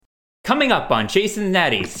Coming up on Chasing the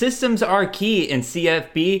Natty, systems are key in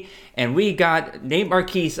CFB, and we got Nate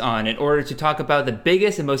Marquise on in order to talk about the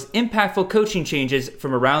biggest and most impactful coaching changes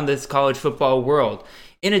from around this college football world.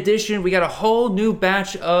 In addition, we got a whole new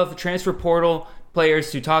batch of transfer portal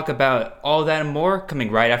players to talk about. All that and more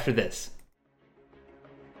coming right after this.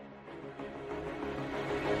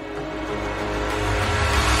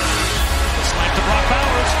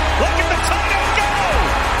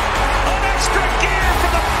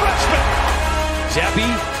 Zappy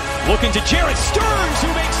looking to Jared Stearns,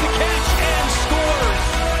 who makes the catch and scores.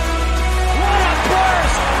 What a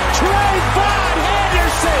burst! Trayvon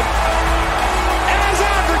Henderson, as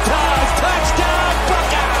advertised, touchdown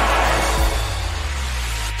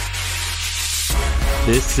Buckeyes!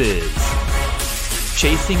 This is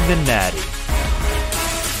Chasing the Natty,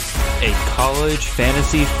 a college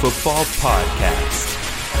fantasy football podcast.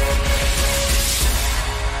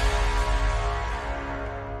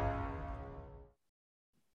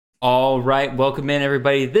 All right, welcome in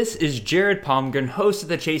everybody. This is Jared Palmgren, host of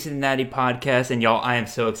the Chasing the Natty podcast, and y'all, I am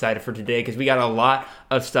so excited for today because we got a lot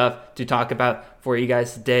of stuff to talk about for you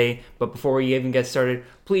guys today. But before we even get started,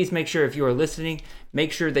 please make sure if you are listening,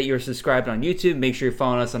 make sure that you're subscribed on YouTube. Make sure you're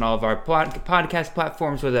following us on all of our podcast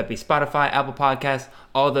platforms, whether that be Spotify, Apple Podcasts,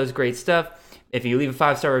 all those great stuff. If you leave a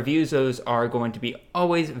 5-star reviews, those are going to be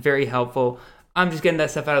always very helpful. I'm just getting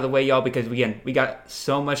that stuff out of the way, y'all, because again, we got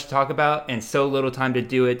so much to talk about and so little time to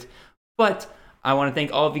do it. But I want to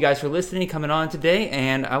thank all of you guys for listening, coming on today,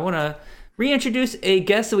 and I want to reintroduce a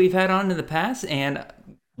guest that we've had on in the past, and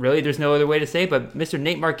really there's no other way to say it, but Mr.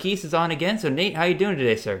 Nate Marquise is on again. So Nate, how you doing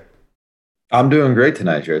today, sir? I'm doing great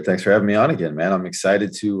tonight, Jared. Thanks for having me on again, man. I'm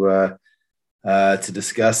excited to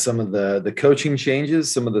discuss some of the coaching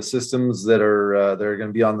changes, some of the systems that are going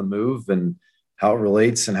to be on the move, and how it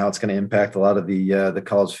relates and how it's going to impact a lot of the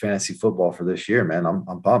college fantasy football for this year, man.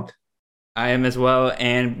 I'm pumped. I am as well.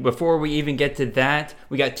 And before we even get to that,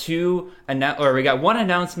 we got one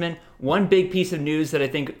announcement, one big piece of news that I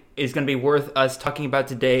think is going to be worth us talking about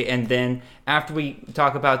today. And then after we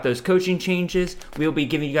talk about those coaching changes, we'll be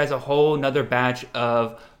giving you guys a whole nother batch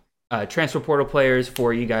of transfer portal players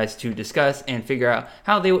for you guys to discuss and figure out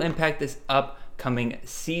how they will impact this upcoming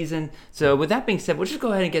season. So with that being said, we'll just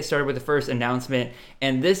go ahead and get started with the first announcement.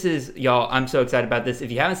 And this is, y'all, I'm so excited about this.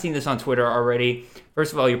 If you haven't seen this on Twitter already,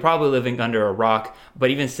 first of all, you're probably living under a rock, but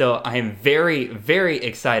even still, I am very, very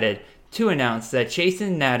excited to announce that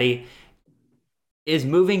Chasing Natty is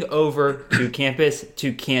moving over to Campus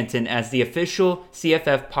to Canton as the official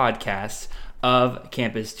CFF podcast of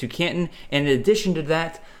Campus to Canton. And in addition to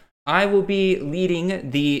that, I will be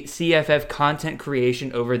leading the CFF content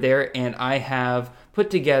creation over there, and I have put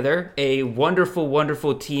together a wonderful,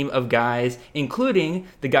 wonderful team of guys, including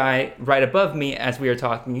the guy right above me as we are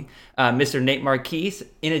talking, Mr. Nate Marquise.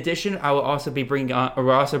 In addition, I will also be bringing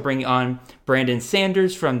on Brandon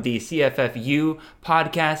Sanders from the CFFU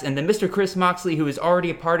podcast, and then Mr. Chris Moxley, who is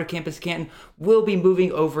already a part of Campus Canton, will be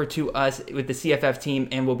moving over to us with the CFF team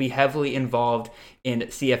and will be heavily involved in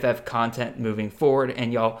CFF content moving forward.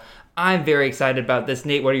 And y'all, I'm very excited about this.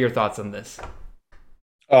 Nate, what are your thoughts on this?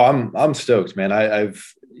 Oh, I'm stoked, man.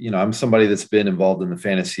 I'm somebody that's been involved in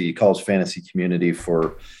the college fantasy community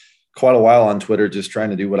for quite a while on Twitter, just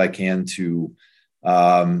trying to do what I can to,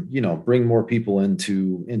 bring more people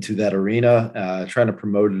into that arena, trying to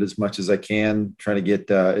promote it as much as I can, trying to get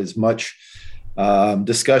as much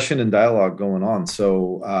discussion and dialogue going on.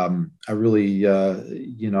 So I'm really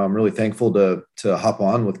thankful to hop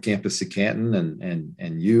on with Campus to Canton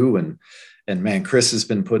and you and man, Chris has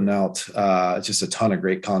been putting out just a ton of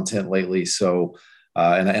great content lately. So,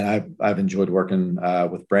 and I've enjoyed working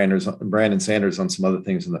with Brandon Sanders on some other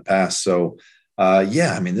things in the past. So, I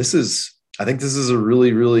think this is a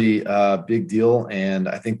really, really big deal, and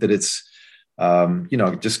I think that it's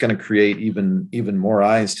just going to create even more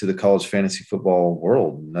eyes to the college fantasy football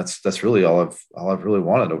world. And that's really all I've really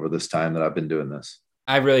wanted over this time that I've been doing this.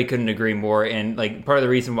 I really couldn't agree more. And like part of the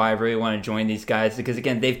reason why I really want to join these guys is because,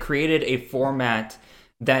 again, they've created a format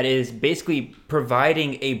that is basically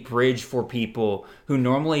providing a bridge for people who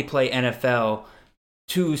normally play NFL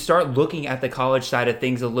to start looking at the college side of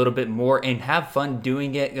things a little bit more and have fun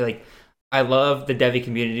doing it. Like, I love the Devy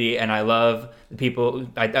community and I love the people.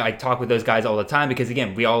 I talk with those guys all the time because,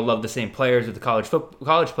 again, we all love the same players with the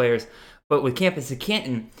college players. But with Campus at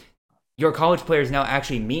Canton, your college players now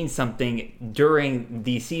actually mean something during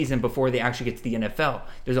the season before they actually get to the NFL.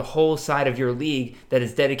 There's a whole side of your league that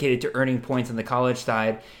is dedicated to earning points on the college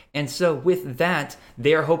side. And so with that,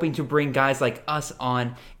 they are hoping to bring guys like us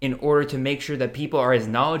on in order to make sure that people are as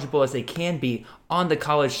knowledgeable as they can be on the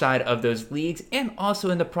college side of those leagues. And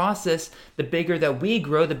also in the process, the bigger that we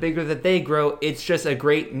grow, the bigger that they grow. It's just a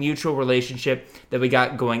great mutual relationship that we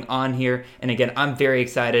got going on here. And again, I'm very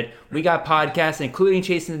excited. We got podcasts, including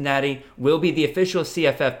Chasing the Natty, will be the official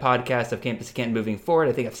CFF podcast of Campus Canton moving forward.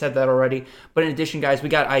 I think I've said that already. But in addition, guys, we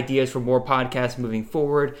got ideas for more podcasts moving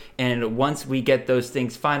forward. And once we get those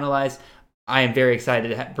things finalized, I am very excited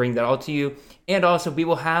to bring that all to you. And also, we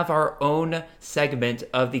will have our own segment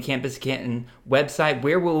of the Campus Canton website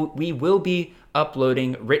where we will be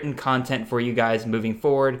uploading written content for you guys moving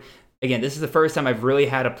forward. Again, this is the first time I've really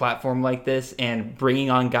had a platform like this, and bringing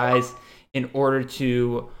on guys in order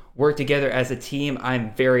to work together as a team.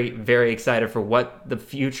 I'm very, very excited for what the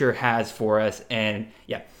future has for us. And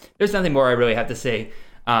yeah, there's nothing more I really have to say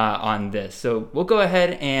on this. So we'll go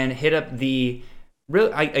ahead and hit up the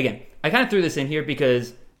real. I kind of threw this in here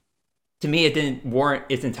because to me it didn't warrant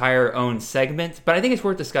its entire own segment, but I think it's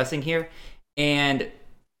worth discussing here. And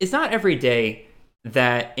it's not every day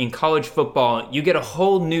that in college football you get a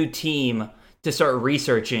whole new team to start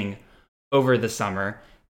researching over the summer.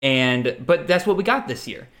 But that's what we got this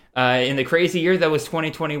year. In the crazy year that was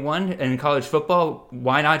 2021 in college football,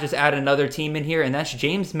 why not just add another team in here? And that's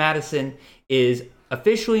James Madison is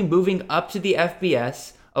officially moving up to the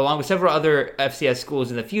FBS, along with several other FCS schools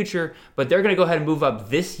in the future, but they're going to go ahead and move up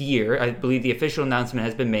this year. I believe the official announcement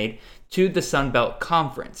has been made to the Sun Belt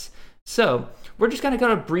Conference. So we're just going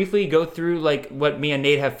to briefly go through like what me and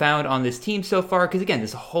Nate have found on this team so far, because again,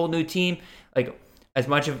 this is a whole new team. Like as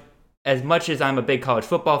much as I'm a big college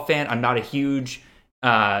football fan, I'm not a huge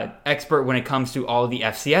expert when it comes to all the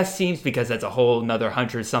FCS teams, because that's a whole another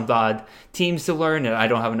 100-some odd teams to learn, and I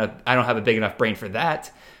don't have a big enough brain for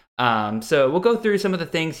that. So we'll go through some of the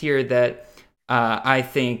things here that I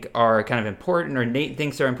think are kind of important, or Nate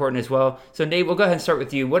thinks are important as well. So Nate, we'll go ahead and start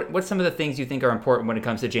with you. What's some of the things you think are important when it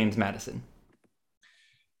comes to James Madison?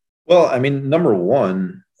 Well, I mean, number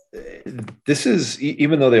one, this is,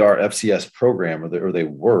 even though they are FCS program,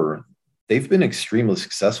 they've been extremely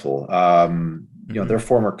successful. Their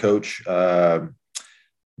former coach,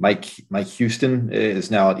 Mike Houston,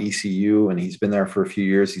 is now at ECU, and he's been there for a few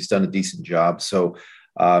years. He's done a decent job. So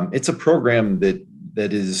it's a program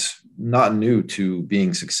that is not new to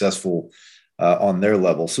being successful on their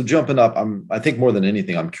level. So jumping up, I think more than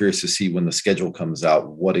anything, I'm curious to see when the schedule comes out,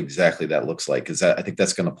 what exactly that looks like, because I think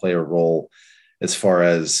that's going to play a role as far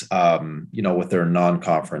as, with their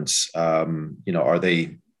non-conference, are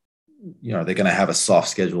they going to have a soft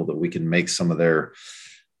schedule that we can make some of their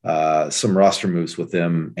some roster moves with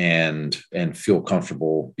them and feel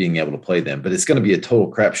comfortable being able to play them. But it's going to be a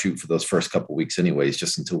total crapshoot for those first couple of weeks anyways,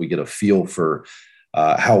 just until we get a feel for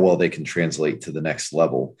how well they can translate to the next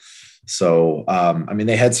level. So,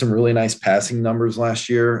 they had some really nice passing numbers last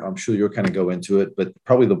year. I'm sure you'll kind of go into it, but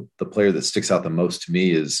probably the player that sticks out the most to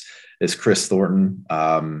me is Chris Thornton.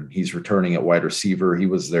 He's returning at wide receiver. He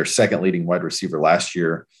was their second leading wide receiver last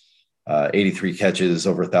year, 83 catches,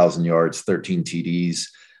 over 1,000 yards, 13 TDs.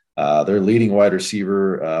 Their leading wide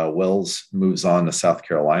receiver, Wells, moves on to South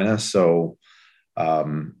Carolina. So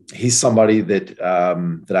he's somebody that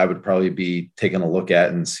I would probably be taking a look at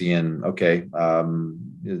and seeing, okay,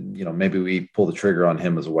 maybe we pull the trigger on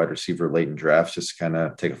him as a wide receiver late in drafts, just kind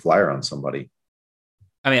of take a flyer on somebody.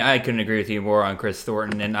 I couldn't agree with you more on Chris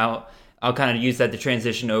Thornton, and I'll kind of use that to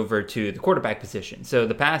transition over to the quarterback position. So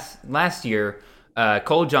last year,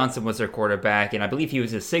 Cole Johnson was their quarterback, and I believe he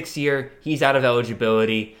was his 6th year. He's out of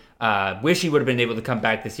eligibility. Wish he would have been able to come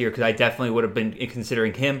back this year, because I definitely would have been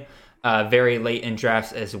considering him very late in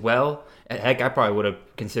drafts as well. Heck, I probably would have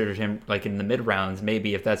considered him like in the mid rounds,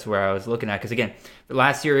 maybe, if that's where I was looking at. Because again,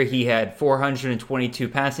 last year he had 422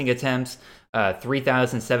 passing attempts,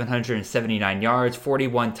 3,779 yards,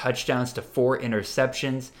 41 touchdowns to 4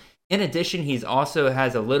 interceptions. In addition, he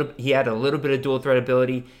had a little bit of dual threat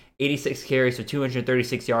ability, 86 carries for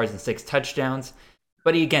 236 yards and 6 touchdowns.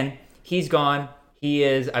 But he's gone. He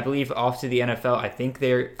is, I believe, off to the NFL. I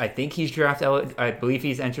think he's draft eligible. I believe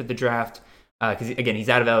he's entered the draft because he's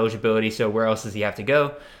out of eligibility. So where else does he have to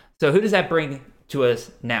go? So who does that bring to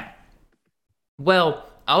us now? Well,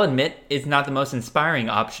 I'll admit it's not the most inspiring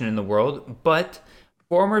option in the world, but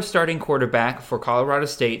former starting quarterback for Colorado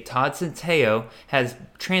State, Todd Centeio, has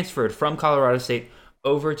transferred from Colorado State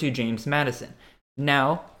over to James Madison.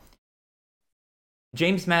 Now,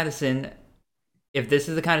 James Madison, if this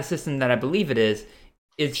is the kind of system that I believe it is,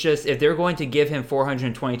 it's just if they're going to give him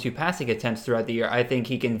 422 passing attempts throughout the year, I think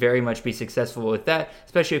he can very much be successful with that,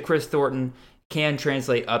 especially if Chris Thornton can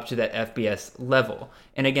translate up to that FBS level.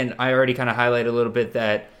 And again, I already kind of highlighted a little bit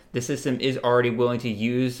that the system is already willing to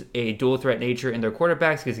use a dual threat nature in their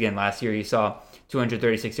quarterbacks, because again, last year you saw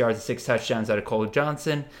 236 yards and 6 touchdowns out of Cole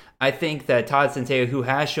Johnson. I think that Todd Centeio, who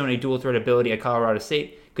has shown a dual threat ability at Colorado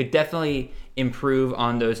State, could definitely improve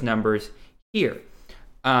on those numbers here.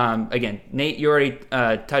 Again, Nate, you already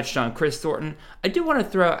touched on Chris Thornton. I do want to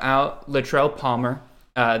throw out Latrell Palmer,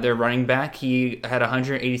 their running back. He had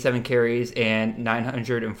 187 carries and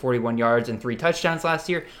 941 yards and 3 touchdowns last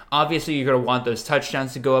year. Obviously, you're going to want those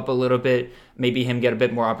touchdowns to go up a little bit, maybe him get a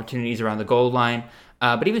bit more opportunities around the goal line.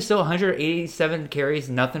 But even still, 187 carries,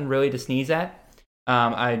 nothing really to sneeze at.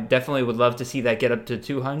 I definitely would love to see that get up to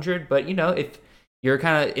 200. But, if you're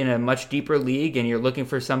kind of in a much deeper league and you're looking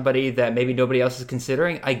for somebody that maybe nobody else is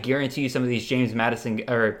considering, I guarantee you some of these James Madison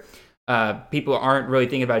or people aren't really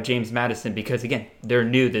thinking about James Madison because, again, they're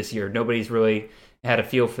new this year. Nobody's really had a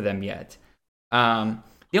feel for them yet. The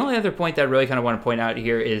only other point that I really kind of want to point out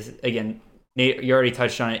here is, again, Nate, you already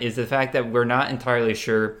touched on it, is the fact that we're not entirely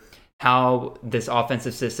sure how this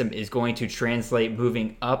offensive system is going to translate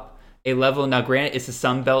moving up a level. Now, granted, it's the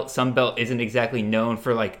Sun Belt. Sun Belt isn't exactly known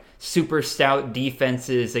for like super stout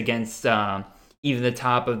defenses against even the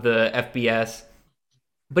top of the FBS.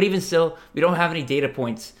 But even still, we don't have any data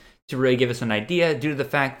points to really give us an idea due to the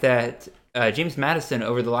fact that James Madison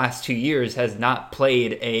over the last 2 years has not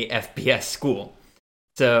played a FBS school.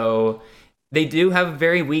 So they do have a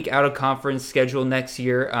very weak out-of-conference schedule next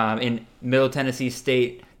year in Middle Tennessee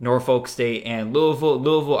State, Norfolk State, and Louisville.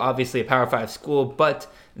 Louisville, obviously a Power 5 school,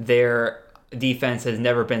 but their defense has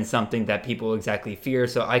never been something that people exactly fear.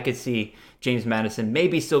 So I could see James Madison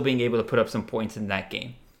maybe still being able to put up some points in that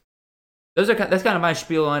game. That's kind of my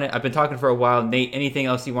spiel on it. I've been talking for a while. Nate, anything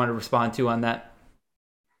else you want to respond to on that?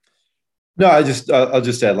 No, I'll just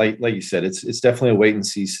add, like you said, it's definitely a wait and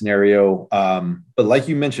see scenario. But like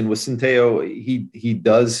you mentioned with Centeio,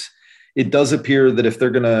 it does appear that if they're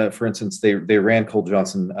gonna, for instance, they ran Cole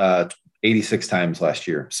Johnson 86 times last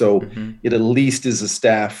year, so it at least is a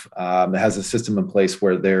staff that has a system in place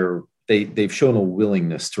where they've shown a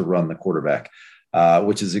willingness to run the quarterback,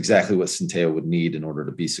 which is exactly what Centeio would need in order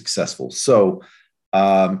to be successful. So.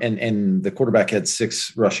 And the quarterback had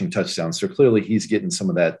 6 rushing touchdowns, so clearly he's getting some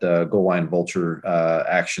of that goal line vulture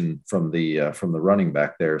action from the running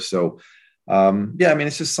back there. So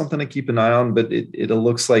it's just something to keep an eye on. But it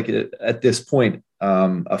looks like at this point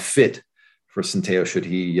a fit for Centeio should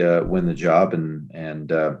he win the job and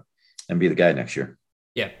be the guy next year.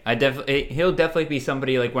 Yeah, he'll definitely be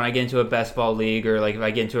somebody like when I get into a best ball league or like if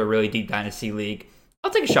I get into a really deep dynasty league,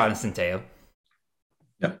 I'll take a shot at Centeio.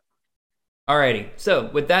 Alrighty, so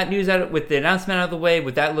with that news with the announcement out of the way,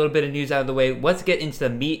 with that little bit of news out of the way, let's get into the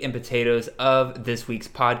meat and potatoes of this week's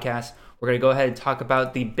podcast. We're going to go ahead and talk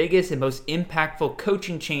about the biggest and most impactful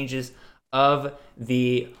coaching changes of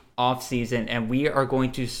the offseason, and we are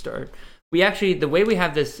going to start. The way we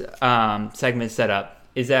have this segment set up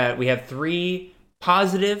is that we have 3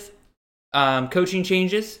 positive coaching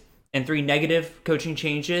changes and 3 negative coaching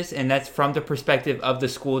changes, and that's from the perspective of the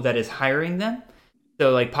school that is hiring them. So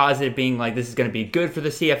like positive being like this is going to be good for the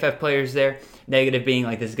CFF players there. Negative being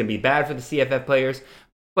like this is going to be bad for the CFF players.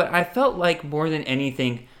 But I felt like more than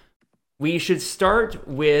anything, we should start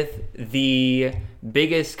with the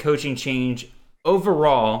biggest coaching change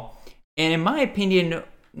overall. And in my opinion,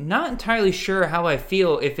 not entirely sure how I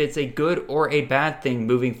feel if it's a good or a bad thing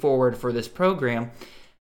moving forward for this program,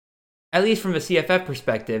 at least from a CFF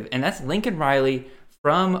perspective. And that's Lincoln Riley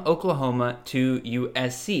from Oklahoma to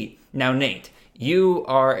USC. Now, Nate, you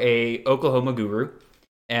are a Oklahoma guru,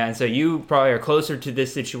 and so you probably are closer to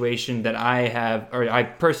this situation than I have, or I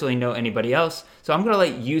personally know anybody else. So I'm going to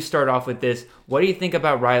let you start off with this. What do you think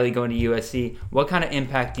about Riley going to USC? What kind of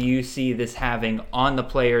impact do you see this having on the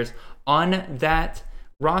players on that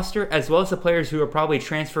roster, as well as the players who are probably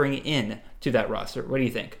transferring in to that roster? What do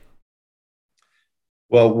you think?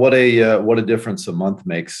 Well, what a difference a month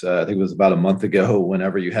makes. I think it was about a month ago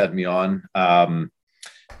whenever you had me on.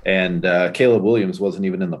 And Caleb Williams wasn't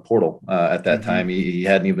even in the portal at that time. He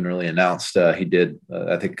hadn't even really announced. He did,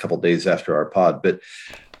 I think, a couple of days after our pod. But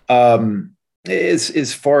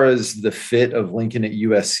as far as the fit of Lincoln at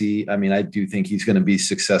USC, I mean, I do think he's going to be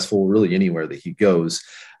successful really anywhere that he goes.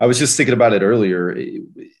 I was just thinking about it earlier.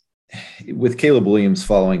 With Caleb Williams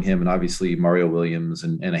following him, and obviously Mario Williams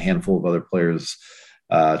and a handful of other players,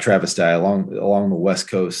 Travis Dye along the West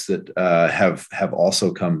Coast that have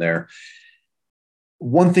also come there.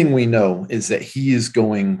 One thing we know is that he is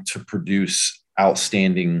going to produce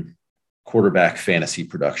outstanding quarterback fantasy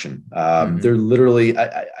production. They're literally,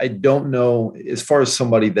 I don't know, as far as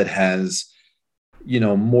somebody that has,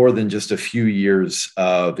 more than just a few years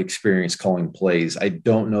of experience calling plays, I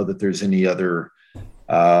don't know that there's any other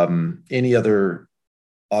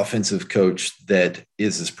offensive coach that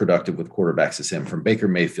is as productive with quarterbacks as him, from Baker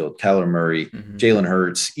Mayfield, Kyler Murray, Jalen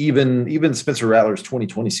Hurts, even Spencer Rattler's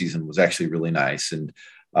 2020 season was actually really nice. And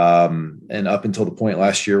up until the point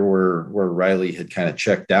last year where Riley had kind of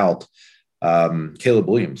checked out, Caleb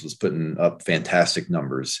Williams was putting up fantastic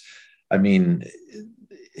numbers. I mean,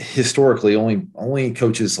 historically, only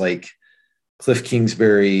coaches like Cliff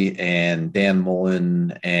Kingsbury and Dan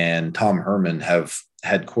Mullen and Tom Herman have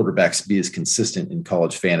had quarterbacks be as consistent in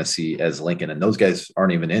college fantasy as Lincoln. And those guys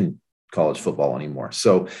aren't even in college football anymore.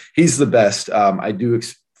 So he's the best. I do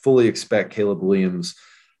fully expect Caleb Williams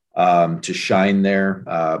to shine there.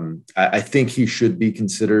 I think he should be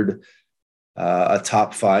considered a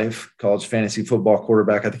top 5 college fantasy football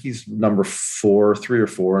quarterback. I think he's number 3 or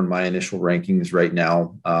 4 in my initial rankings right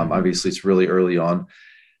now. Obviously it's really early on.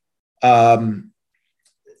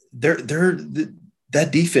 That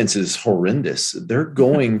defense is horrendous. They're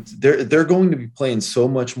going to be playing so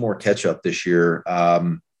much more catch up this year,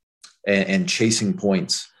 and chasing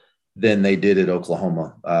points than they did at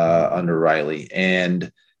Oklahoma under Riley.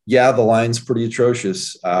 And yeah, the line's pretty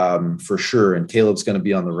atrocious, for sure. And Caleb's going to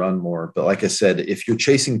be on the run more. But like I said, if you're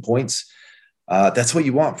chasing points, that's what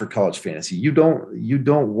you want for college fantasy. You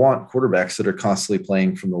don't want quarterbacks that are constantly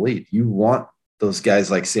playing from the lead. You want those guys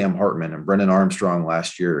like Sam Hartman and Brennan Armstrong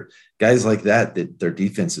last year, guys like that their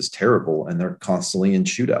defense is terrible and they're constantly in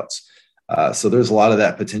shootouts. So there's a lot of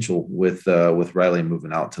that potential with Riley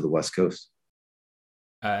moving out to the West Coast.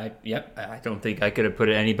 Yep. I don't think I could have put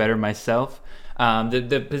it any better myself.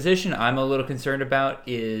 The position I'm a little concerned about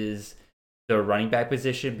is the running back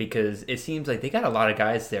position, because it seems like they got a lot of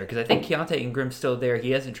guys there. Because I think Keontae Ingram's still there. He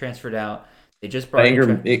hasn't transferred out. They just brought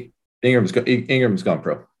Ingram's gone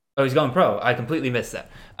pro. Oh, he's going pro. I completely missed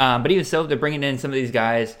that. But even so, they're bringing in some of these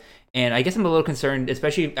guys. And I guess I'm a little concerned,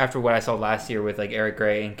 especially after what I saw last year with like Eric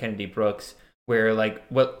Gray and Kennedy Brooks, where like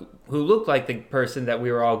who looked like the person that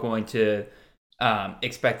we were all going to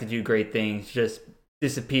expect to do great things just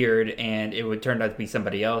disappeared, and it would turn out to be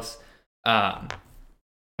somebody else.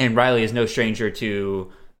 And Riley is no stranger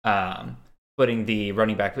to splitting the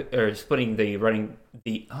running back, or splitting the running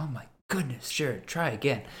the. Oh my goodness! Sure, try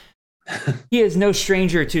again. He is no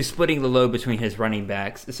stranger to splitting the load between his running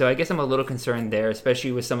backs. So I guess I'm a little concerned there,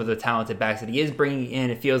 especially with some of the talented backs that he is bringing in.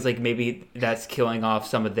 It feels like maybe that's killing off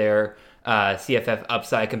some of their CFF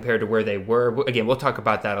upside compared to where they were. Again, we'll talk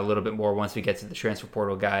about that a little bit more once we get to the transfer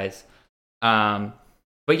portal guys.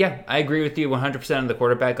 But yeah, I agree with you 100% on the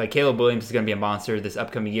quarterback. Like Caleb Williams is going to be a monster this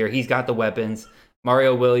upcoming year. He's got the weapons.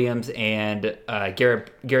 Mario Williams and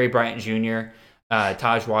Gary Bryant Jr.,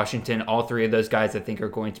 Taj Washington, all 3 of those guys I think are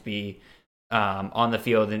going to be on the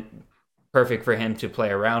field and perfect for him to play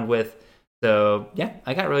around with. So yeah,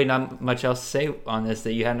 I got really not much else to say on this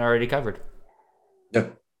that you hadn't already covered.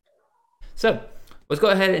 Yep. So let's go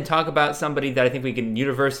ahead and talk about somebody that I think we can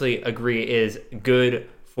universally agree is good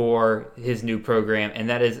for his new program, and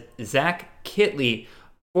that is Zach Kittley,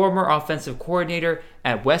 former offensive coordinator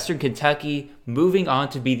at Western Kentucky, moving on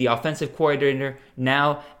to be the offensive coordinator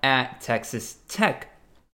now at Texas Tech.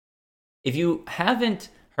 If you haven't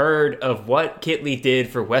heard of what Kittley did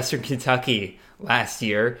for Western Kentucky last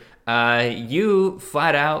year, you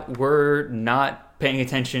flat out were not paying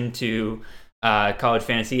attention to college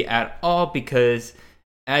fantasy at all, because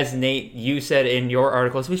as Nate, you said in your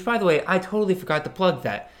articles, which by the way, I totally forgot to plug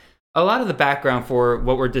that. A lot of the background for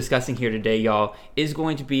what we're discussing here today, y'all, is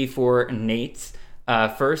going to be for Nate's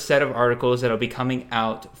first set of articles that'll be coming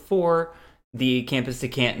out for the Campus to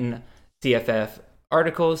Canton CFF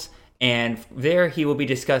articles. And there he will be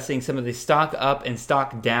discussing some of the stock up and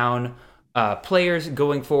stock down players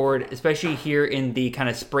going forward, especially here in the kind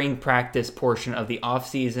of spring practice portion of the off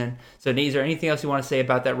season. So Nate, is there anything else you want to say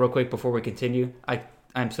about that real quick before we continue?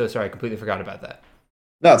 I'm so sorry. I completely forgot about that.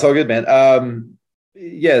 No, it's all good, man.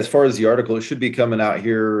 Yeah, as far as the article, it should be coming out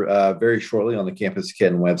here very shortly on the Campus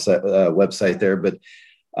Canton website there. But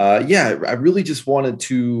yeah, I really just wanted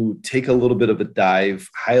to take a little bit of a dive,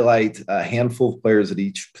 highlight a handful of players at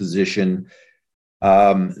each position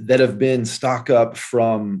that have been stock up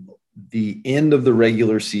from the end of the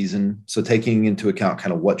regular season. So taking into account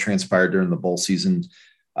kind of what transpired during the bowl season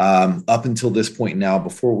up until this point now,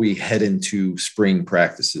 before we head into spring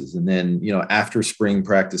practices. And then, after spring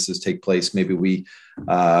practices take place, maybe we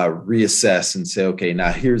reassess and say, okay,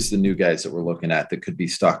 now here's the new guys that we're looking at that could be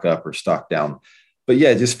stock up or stock down. But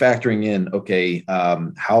yeah, just factoring in, okay,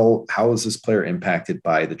 how is this player impacted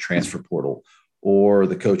by the transfer portal or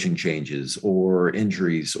the coaching changes or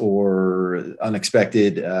injuries or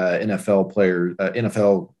unexpected NFL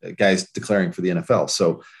guys declaring for the NFL.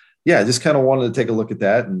 So yeah, I just kind of wanted to take a look at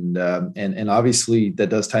that. And obviously that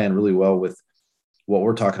does tie in really well with what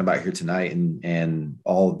we're talking about here tonight, and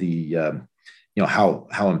all the how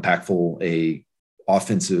impactful a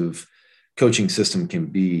offensive coaching system can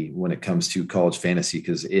be when it comes to college fantasy,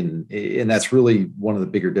 because and that's really one of the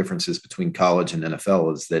bigger differences between college and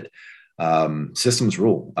NFL is that systems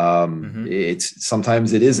rule. It's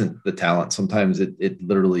sometimes it isn't the talent, sometimes it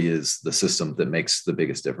literally is the system that makes the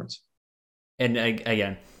biggest difference. And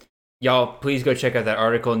again, y'all, please go check out that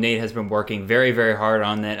article. Nate has been working very, very hard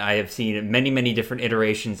on that. I have seen many, many different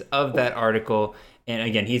iterations of that article. And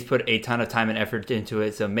again, he's put a ton of time and effort into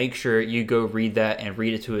it. So make sure you go read that and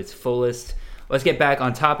read it to its fullest. Let's get back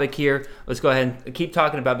on topic here. Let's go ahead and keep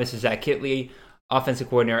talking about Mr. Zach Kittley, offensive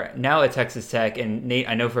coordinator now at Texas Tech. And Nate,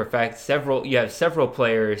 I know for a fact you have several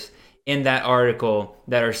players in that article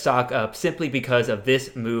that are stock up simply because of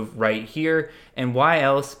this move right here. And why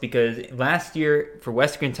else? Because last year for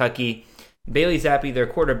Western Kentucky, Bailey Zappi, their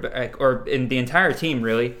quarterback, or in the entire team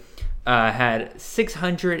really, had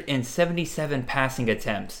 677 passing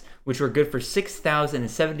attempts, which were good for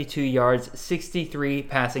 6,072 yards, 63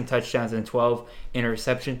 passing touchdowns, and 12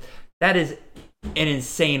 interceptions. That is an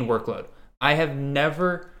insane workload. I have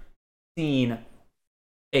never seen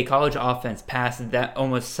a college offense pass that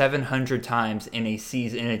almost 700 times in a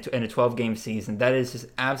season, in a 12-game season. That is just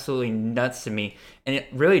absolutely nuts to me. And it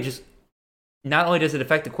really just, not only does it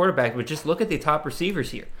affect the quarterback, but just look at the top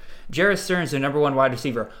receivers here. Jerreth Sterns, the number one wide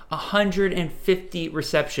receiver, 150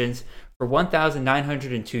 receptions for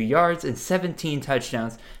 1,902 yards and 17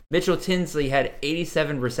 touchdowns. Mitchell Tinsley had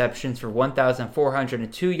 87 receptions for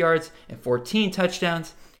 1,402 yards and 14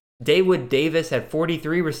 touchdowns. Daewood Davis had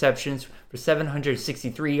 43 receptions for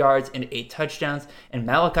 763 yards and 8 touchdowns. And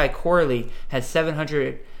Malachi Corley had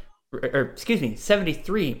 73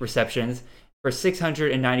 receptions for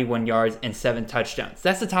 691 yards and 7 touchdowns.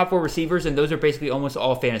 That's the top 4 receivers, and those are basically almost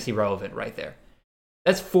all fantasy relevant right there.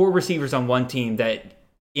 That's 4 receivers on one team that,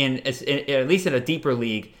 at least in a deeper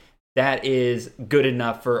league, that is good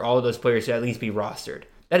enough for all of those players to at least be rostered.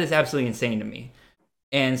 That is absolutely insane to me.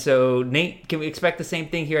 And so, Nate, can we expect the same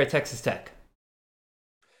thing here at Texas Tech?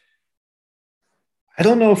 I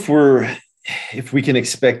don't know if we can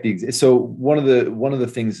expect so one of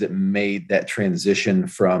the things that made that transition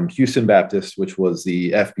from Houston Baptist, which was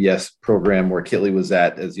the FBS program where Kittley was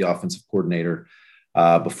at as the offensive coordinator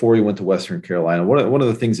before he went to Western Carolina, one of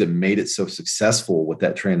the things that made it so successful with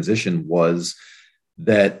that transition was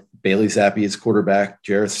that Bailey Zappi is quarterback,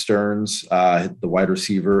 Jerreth Sterns, the wide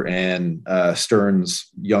receiver, and Sterns'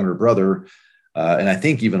 younger brother, and I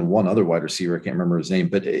think even one other wide receiver, I can't remember his name,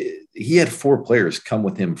 but he had 4 players come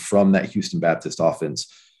with him from that Houston Baptist offense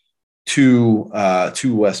to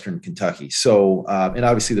Western Kentucky. So, and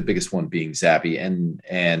obviously the biggest one being Zappi,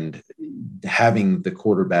 and having the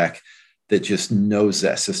quarterback that just knows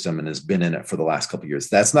that system and has been in it for the last couple of years.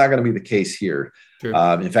 That's not going to be the case here.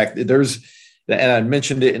 In fact, and I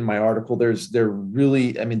mentioned it in my article, this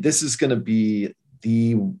is going to be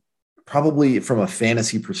probably from a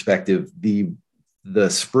fantasy perspective, the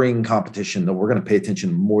spring competition that we're going to pay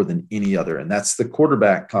attention more than any other. And that's the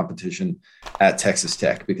quarterback competition at Texas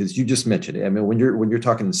Tech, because you just mentioned it. I mean, when you're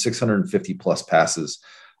talking 650 plus passes,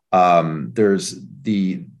 there's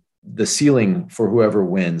the ceiling for whoever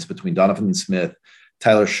wins between Donovan Smith,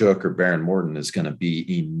 Tyler Shough, or Behren Morton is going to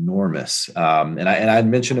be enormous. And I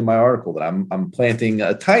mentioned in my article that I'm planting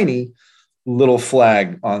a tiny little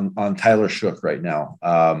flag on Tyler Shough right now.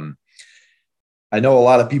 I know a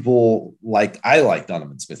lot of people I like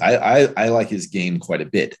Donovan Smith. I like his game quite a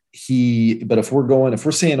bit. But if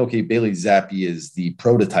we're saying, okay, Bailey Zappi is the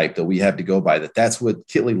prototype that we have to go by, that's what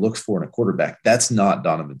Kittley looks for in a quarterback. That's not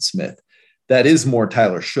Donovan Smith. That is more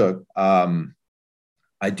Tyler Shough.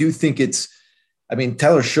 I do think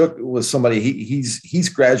Tyler Shough was somebody, he's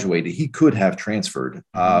graduated. He could have transferred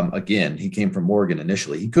again. He came from Oregon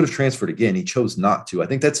initially. He could have transferred again. He chose not to. I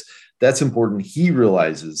think that's important. He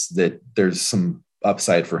realizes that there's some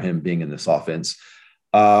upside for him being in this offense.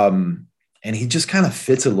 And he just kind of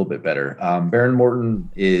fits a little bit better. Behren Morton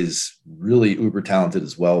is really uber talented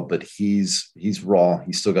as well, but he's raw.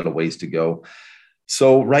 He's still got a ways to go.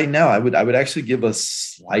 So right now I would actually give a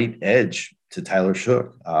slight edge to Tyler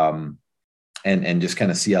Shough. And just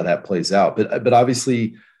kind of see how that plays out. But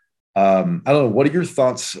obviously, I don't know. What are your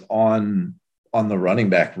thoughts on the running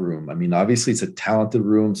back room? I mean, obviously it's a talented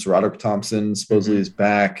room. SaRodorick Thompson supposedly is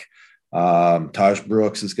back. Taj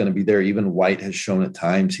Brooks is going to be there. Even White has shown at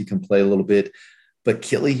times he can play a little bit. But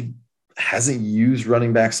Kittley hasn't used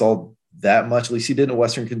running backs all that much. At least he did in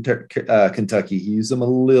Western Kentucky. He used them a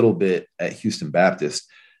little bit at Houston Baptist.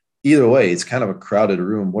 Either way, it's kind of a crowded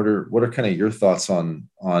room. What are kind of your thoughts on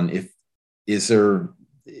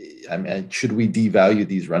should we devalue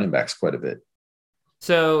these running backs quite a bit?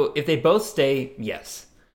 So if they both stay, yes.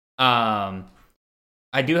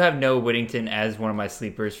 I do have Noah Whittington as one of my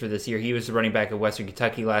sleepers for this year. He was the running back at Western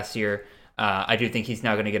Kentucky last year. I do think he's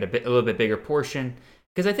now going to get a little bit bigger portion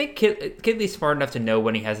because I think Kidley's smart enough to know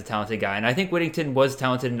when he has a talented guy, and I think Whittington was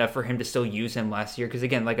talented enough for him to still use him last year. Because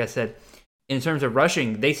again, like I said, in terms of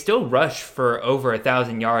rushing, they still rushed for over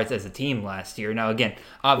 1,000 yards as a team last year. Now, again,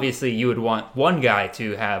 obviously you would want one guy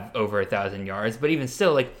to have over 1,000 yards, but even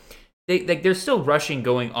still, there's still rushing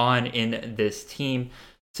going on in this team.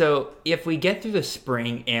 So if we get through the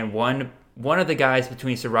spring and one of the guys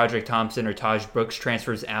between SaRodorick Thompson or Taj Brooks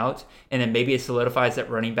transfers out, and then maybe it solidifies that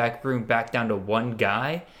running back room back down to one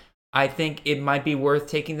guy, I think it might be worth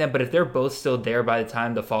taking them. But if they're both still there by the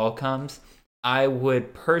time the fall comes, I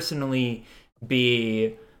would personally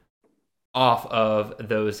be off of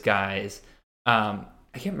those guys. I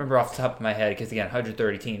can't remember off the top of my head because, again,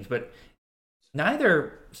 130 teams, but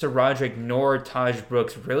neither SaRodorick nor Taj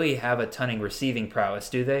Brooks really have a ton of receiving prowess,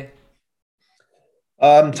 do they?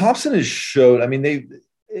 Thompson has showed,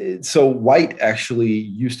 so White actually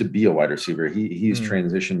used to be a wide receiver. He's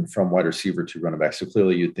transitioned from wide receiver to running back. So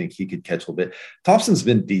clearly you'd think he could catch a little bit. Thompson's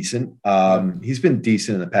been decent. He's been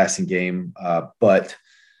decent in the passing game. But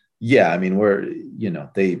yeah, they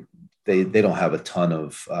don't have a ton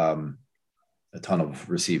of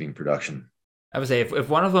receiving production. I would say if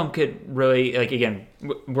one of them could really, again,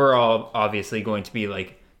 we're all obviously going to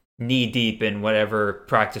be knee deep in whatever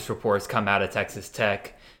practice reports come out of Texas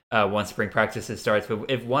Tech once spring practices starts. But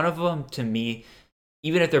if one of them, to me,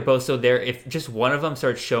 even if they're both still there, if just one of them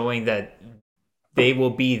starts showing that they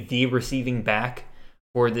will be the receiving back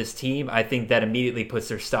for this team, I think that immediately puts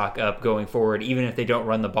their stock up going forward, even if they don't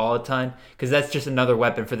run the ball a ton, because that's just another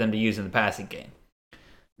weapon for them to use in the passing game.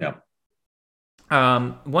 Yeah.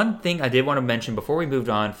 One thing I did want to mention before we moved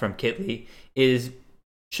on from Kitley is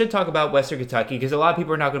should talk about Western Kentucky, because a lot of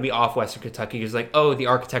people are not going to be off Western Kentucky because the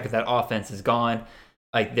architect of that offense is gone.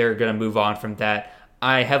 They're going to move on from that.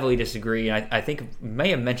 I heavily disagree. And I think may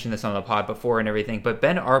have mentioned this on the pod before and everything, but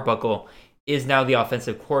Ben Arbuckle is now the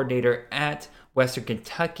offensive coordinator at Western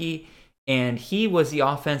Kentucky, and he was the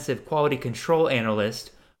offensive quality control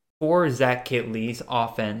analyst for Zach Kitley's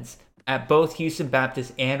offense at both Houston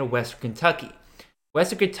Baptist and Western Kentucky.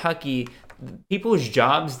 Western Kentucky, people's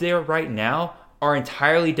jobs there right now are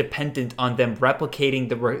entirely dependent on them replicating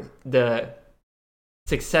the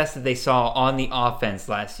success that they saw on the offense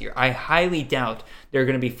last year. I highly doubt they're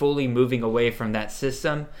going to be fully moving away from that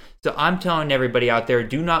system. So I'm telling everybody out there,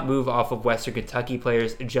 do not move off of Western Kentucky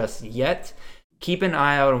players just yet. Keep an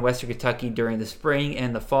eye out on Western Kentucky during the spring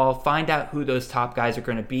and the fall. Find out who those top guys are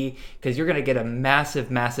going to be, because you're going to get a massive,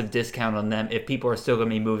 massive discount on them if people are still going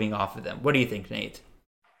to be moving off of them. What do you think, Nate?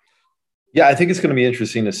 Yeah, I think it's going to be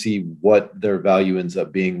interesting to see what their value ends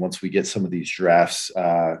up being once we get some of these drafts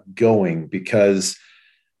going, because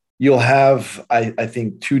you'll have, I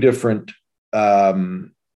think, two different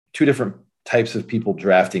types of people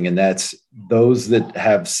drafting, and that's those that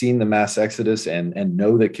have seen the mass exodus and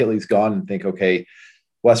know that Kitley's gone and think, okay,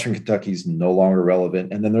 Western Kentucky's no longer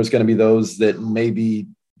relevant. And then there's going to be those that maybe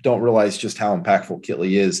don't realize just how impactful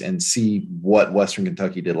Kitley is and see what Western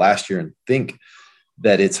Kentucky did last year and think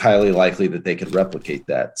that it's highly likely that they could replicate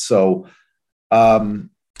that. So, I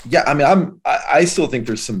still think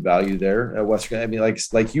there's some value there at Western.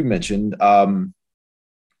 Like you mentioned, Tyson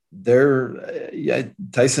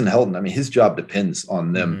Helton, his job depends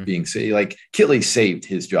on them being saved. Kitley saved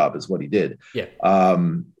his job is what he did. Yeah.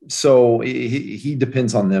 So he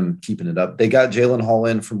depends on them keeping it up. They got Jalen Hall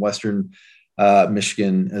in from Western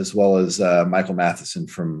Michigan, as well as Michael Matheson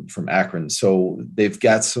from Akron. So they've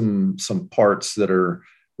got some parts that are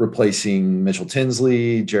replacing Mitchell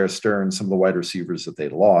Tinsley, Jarrett Stern, some of the wide receivers that they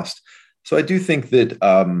lost. So I do think that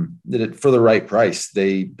for the right price,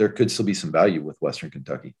 there could still be some value with Western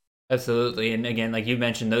Kentucky. Absolutely. And again, like you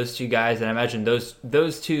mentioned, those two guys, and I imagine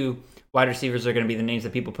those two wide receivers are going to be the names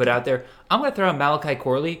that people put out there. I'm going to throw out Malachi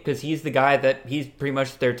Corley, because he's the guy that he's pretty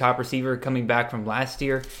much their top receiver coming back from last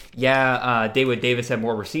year. Yeah, David Davis had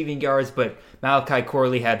more receiving yards, but Malachi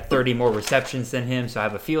Corley had 30 more receptions than him. So I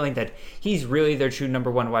have a feeling that he's really their true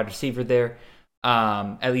number one wide receiver there,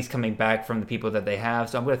 at least coming back from the people that they have.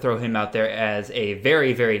 So I'm going to throw him out there as a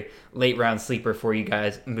very, very late round sleeper for you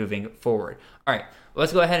guys moving forward. All right.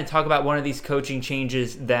 Let's go ahead and talk about one of these coaching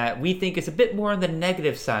changes that we think is a bit more on the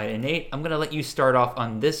negative side. And Nate, I'm going to let you start off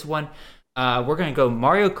on this one. We're going to go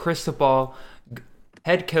Mario Cristobal,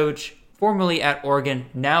 head coach, formerly at Oregon,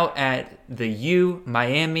 now at the U,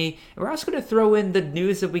 Miami. And we're also going to throw in the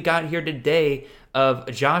news that we got here today of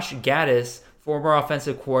Josh Gaddis, former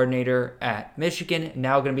offensive coordinator at Michigan,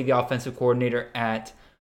 now going to be the offensive coordinator at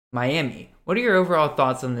Miami. What are your overall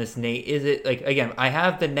thoughts on this, Nate? Is it like, again, I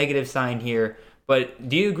have the negative sign here, but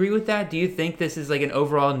do you agree with that? Do you think this is like an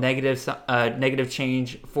overall negative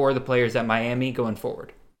change for the players at Miami going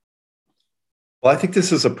forward? Well, I think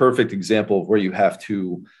this is a perfect example of where you have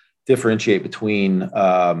to differentiate between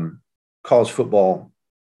college football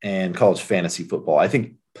and college fantasy football. I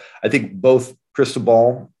think both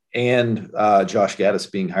Cristobal and Josh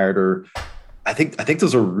Gaddis being hired are, I think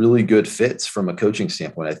those are really good fits from a coaching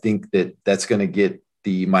standpoint. I think that's going to get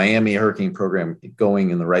the Miami Hurricane program going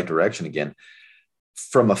in the right direction again.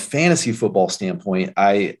 From a fantasy football standpoint,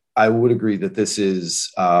 I would agree that this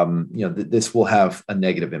is, this will have a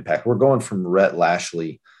negative impact. We're going from Rhett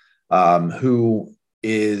Lashley, who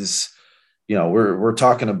is, we're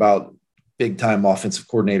talking about big time offensive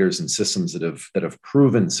coordinators and systems that have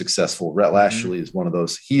proven successful. Rhett Lashley is one of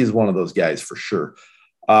those. He is one of those guys for sure.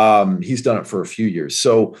 He's done it for a few years.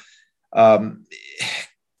 So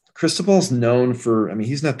Cristobal's known for,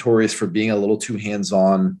 he's notorious for being a little too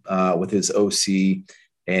hands-on with his OC,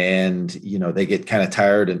 and, they get kind of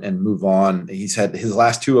tired and move on. He's had his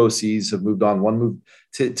last two OCs have moved on. One moved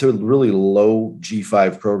to really low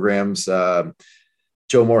G5 programs.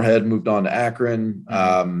 Joe Moorhead moved on to Akron.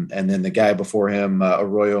 And then the guy before him,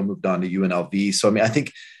 Arroyo, moved on to UNLV. So, I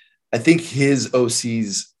think his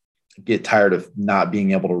OCs get tired of not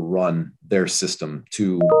being able to run their system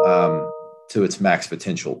to its max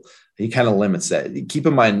potential. He kind of limits that. Keep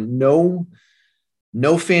in mind,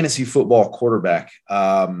 no fantasy football quarterback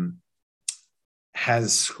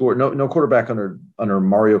has scored. No quarterback under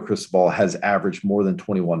Mario Cristobal has averaged more than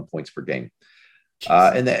 21 points per game.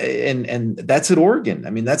 And that's at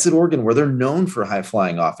Oregon. That's at Oregon, where they're known for high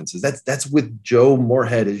flying offenses. That's with Joe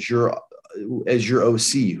Moorhead as your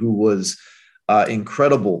OC, who was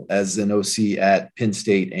incredible as an OC at Penn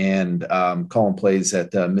State and calling plays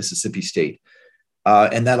at Mississippi State.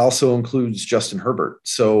 And that also includes Justin Herbert.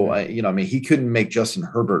 So, he couldn't make Justin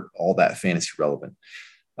Herbert all that fantasy relevant.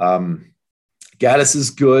 Gaddis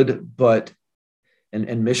is good, but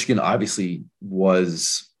and Michigan obviously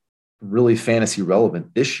was really fantasy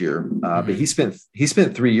relevant this year. But he spent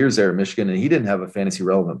 3 years there at Michigan, and he didn't have a fantasy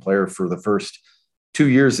relevant player for the first 2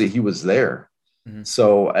 years that he was there.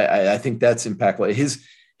 So I think that's impactful.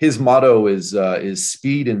 His motto is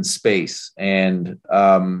speed and space, and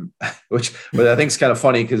which I think is kind of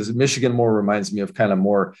funny, because Michigan more reminds me of kind of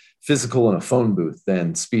more physical in a phone booth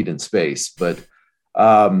than speed and space. But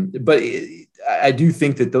I do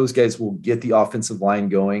think that those guys will get the offensive line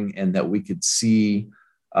going, and that we could see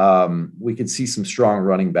some strong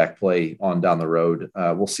running back play on down the road.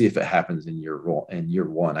 We'll see if it happens in year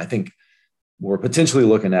one. I think we're potentially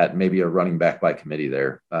looking at maybe a running back by committee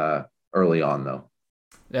there early on, though.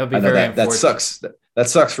 That would be very unfortunate. That sucks. That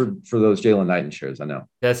sucks for those Jalen Knighton shares. I know.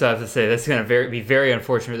 That's what I have to say. That's going to be very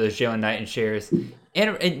unfortunate for those Jalen Knighton shares.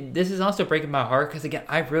 And this is also breaking my heart, because, again,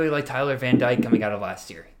 I really like Tyler Van Dyke coming out of last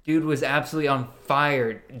year. Dude was absolutely on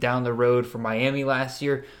fire down the road for Miami last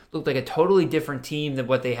year. Looked like a totally different team than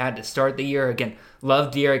what they had to start the year. Again,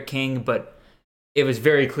 loved D'Eriq King, but it was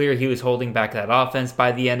very clear he was holding back that offense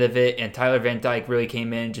by the end of it. And Tyler Van Dyke really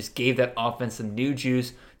came in and just gave that offense some new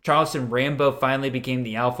juice. Charleston Rambo finally became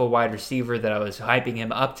the alpha wide receiver that I was hyping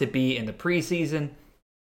him up to be in the preseason.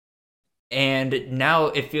 And now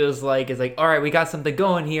it feels like it's like, all right, we got something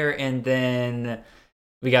going here. And then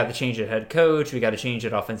we got to change at head coach. We got to change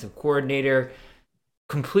at offensive coordinator.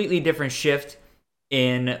 Completely different shift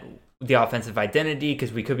in the offensive identity,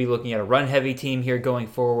 because we could be looking at a run-heavy team here going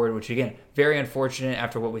forward, which, again, very unfortunate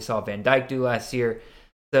after what we saw Van Dyke do last year.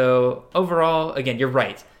 So overall, again, you're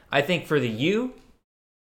right. I think for the U,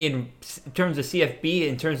 in terms of CFB,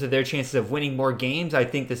 in terms of their chances of winning more games, I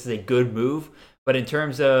think this is a good move. But in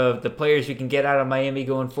terms of the players you can get out of Miami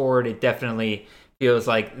going forward, it definitely feels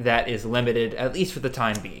like that is limited, at least for the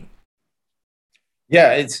time being.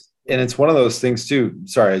 Yeah, it's one of those things too.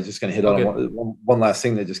 Sorry, I was just going to hit on one last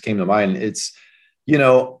thing that just came to mind. It's,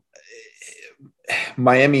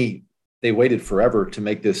 Miami, they waited forever to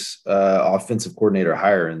make this offensive coordinator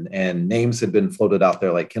hire, and names had been floated out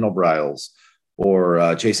there like Kendall Briles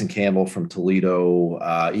or Jason Campbell from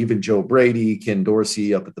Toledo, even Joe Brady, Ken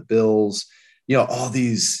Dorsey up at the Bills, all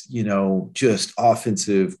these, just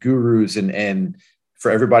offensive gurus, and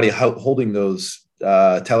for everybody holding those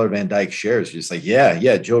Tyler Van Dyke shares, just like,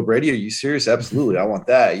 yeah, Joe Brady, are you serious? Absolutely. I want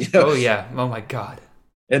that. Oh yeah. Oh my God.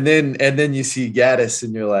 And then you see Gaddis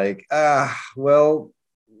and you're like, I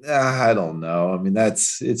don't know.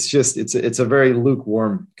 It's a very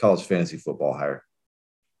lukewarm college fantasy football hire.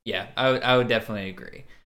 Yeah, I would definitely agree.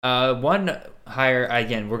 One hire,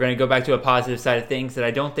 again, we're going to go back to a positive side of things that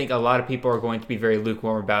I don't think a lot of people are going to be very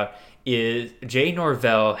lukewarm about, is Jay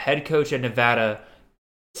Norvell, head coach at Nevada,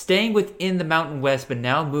 staying within the Mountain West, but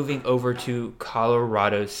now moving over to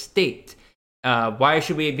Colorado State. Why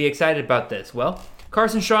should we be excited about this? Well,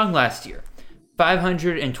 Carson Strong last year,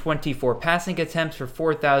 524 passing attempts for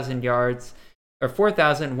 4,000 yards, or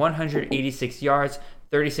 4,186 yards,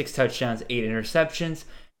 36 touchdowns, 8 interceptions.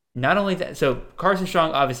 Not only that, so Carson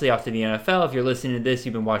Strong obviously off to the NFL. If you're listening to this,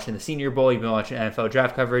 you've been watching the Senior Bowl, you've been watching NFL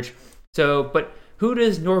draft coverage. So, but who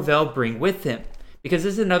does Norvell bring with him? Because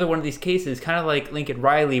this is another one of these cases, kind of like Lincoln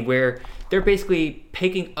Riley, where they're basically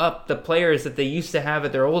picking up the players that they used to have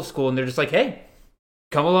at their old school, and they're just like, hey,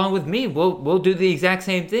 come along with me. We'll do the exact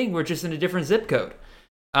same thing. We're just in a different zip code.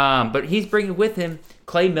 But he's bringing with him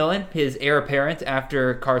Clay Millen, his heir apparent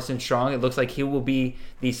after Carson Strong. It looks like he will be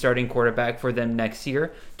the starting quarterback for them next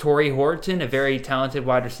year. Torrey Horton, a very talented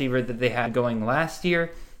wide receiver that they had going last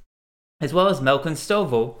year, as well as Malcolm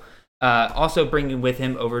Stovall, also bringing with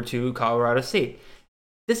him over to Colorado State.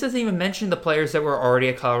 This doesn't even mention the players that were already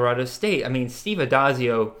at Colorado State. I mean, Steve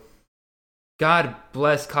Adazio, God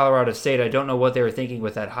bless Colorado State. I don't know what they were thinking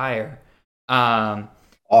with that hire.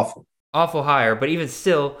 Awful hire, but even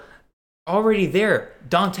still, already there,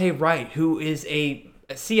 Dante Wright, who is a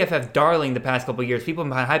CFF darling the past couple of years. People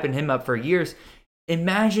have been hyping him up for years.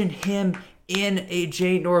 Imagine him in a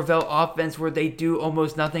Jay Norvell offense where they do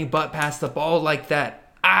almost nothing but pass the ball like that.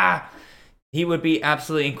 He would be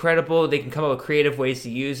absolutely incredible. They can come up with creative ways to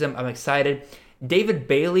use him. I'm excited. David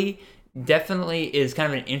Bailey definitely is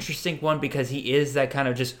kind of an interesting one because he is that kind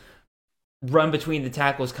of just run between the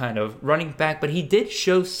tackles kind of running back, but he did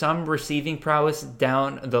show some receiving prowess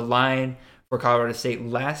down the line for Colorado State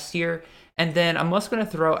last year. And then I'm also going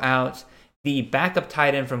to throw out the backup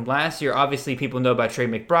tight end from last year. Obviously, people know about Trey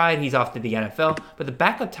McBride. He's off to the NFL. But the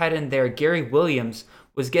backup tight end there, Gary Williams,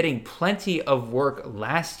 was getting plenty of work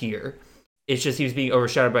last year. It's just he was being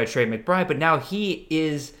overshadowed by Trey McBride. But now he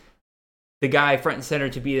is the guy front and center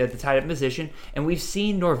to be at the tight end position. And we've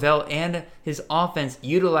seen Norvell and his offense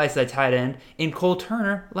utilize that tight end in Cole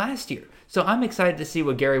Turner last year. So I'm excited to see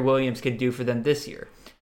what Gary Williams can do for them this year.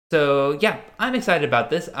 So yeah, I'm excited about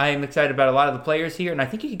this. I'm excited about a lot of the players here. And I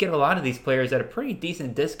think you can get a lot of these players at a pretty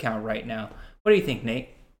decent discount right now. What do you think, Nate?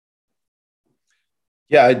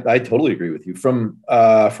 Yeah, I totally agree with you. From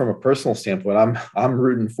a personal standpoint, I'm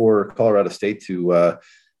rooting for Colorado State to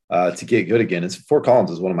get good again. Fort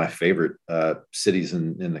Collins is one of my favorite cities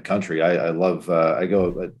in the country. I love. I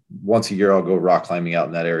go once a year. I'll go rock climbing out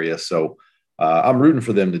in that area. So I'm rooting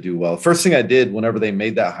for them to do well. First thing I did whenever they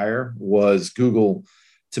made that hire was Google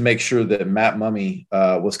to make sure that Matt Mumme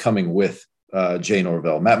was coming with Jay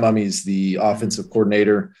Norvell. Matt Mumme's the offensive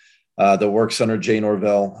coordinator that works under Jay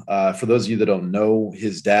Norvell. For those of you that don't know,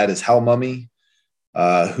 his dad is Hal Mumme,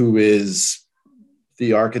 who is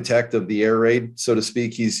the architect of the air raid, so to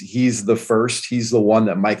speak. He's the one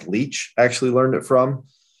that Mike Leach actually learned it from.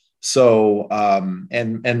 So,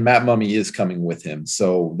 and Matt Mumme is coming with him.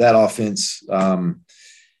 So that offense,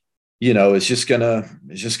 is just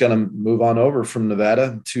gonna move on over from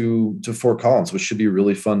Nevada to Fort Collins, which should be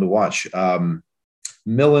really fun to watch.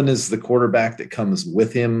 Millen is the quarterback that comes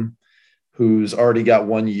with him, who's already got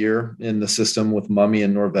 1 year in the system with Mumme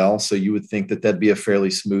and Norvell. So you would think that that'd be a fairly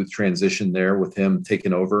smooth transition there with him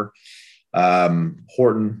taking over.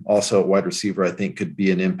 Horton, also at wide receiver, I think could be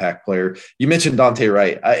an impact player. You mentioned Dante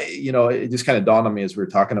Wright. It just kind of dawned on me as we were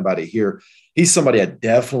talking about it here. He's somebody I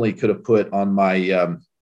definitely could have put on my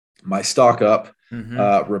my stock up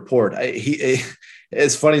report.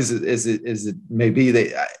 As funny as it may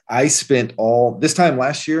be, I spent all this time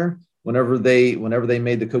last year. Whenever they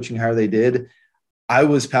made the coaching hire they did, I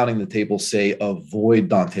was pounding the table, say, avoid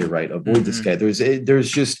Dante Wright, avoid this guy.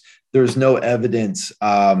 There's no evidence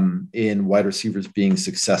in wide receivers being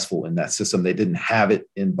successful in that system. They didn't have it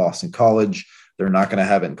in Boston College. They're not going to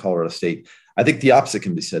have it in Colorado State. I think the opposite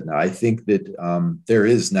can be said now. I think that there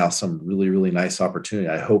is now some really, really nice opportunity.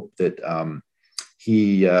 I hope that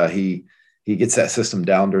he gets that system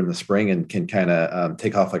down during the spring and can kind of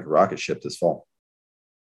take off like a rocket ship this fall.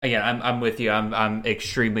 Again, I'm with you. I'm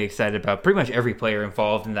extremely excited about pretty much every player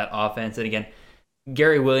involved in that offense. And again,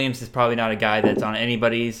 Gary Williams is probably not a guy that's on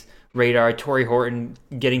anybody's radar. Torrey Horton,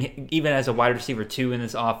 getting even as a wide receiver 2 in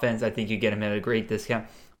this offense, I think you get him at a great discount.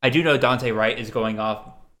 I do know Dante Wright is going off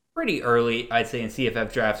pretty early, I'd say, in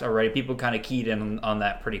CFF drafts already. People kind of keyed in on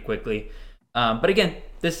that pretty quickly. But again,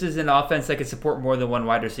 this is an offense that can support more than one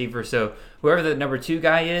wide receiver. So whoever the number 2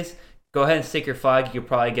 guy is, go ahead and stick your flag. You'll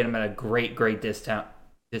probably get him at a great discount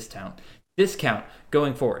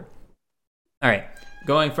going forward. All right.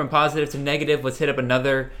 going from positive to negative, let's hit up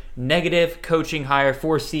another negative coaching hire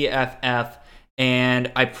for CFF.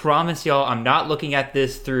 And I promise y'all, I'm not looking at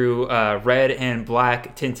this through red and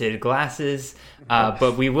black tinted glasses,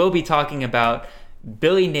 but we will be talking about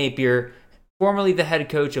Billy Napier, formerly the head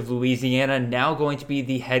coach of Louisiana, now going to be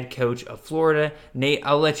the head coach of Florida. Nate,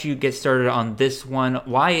 I'll let you get started on this one.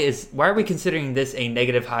 Why are we considering this a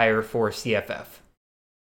negative hire for CFF?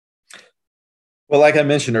 Well, like I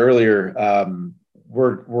mentioned earlier,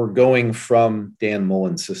 we're going from Dan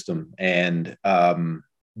Mullen's system, and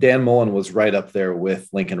Dan Mullen was right up there with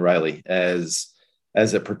Lincoln Riley as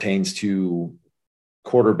it pertains to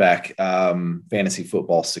quarterback fantasy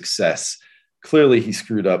football success. Clearly, he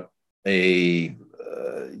screwed up a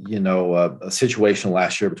situation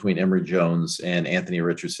last year between Emory Jones and Anthony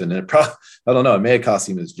Richardson, and it probably, I don't know, it may have cost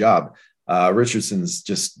him his job. Richardson's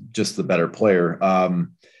just the better player.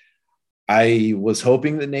 I was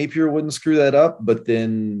hoping that Napier wouldn't screw that up, but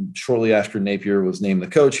then shortly after Napier was named the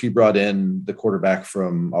coach, he brought in the quarterback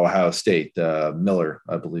from Ohio State, Miller,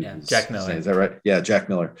 I believe. Yeah, Jack Miller. Is that right? Yeah, Jack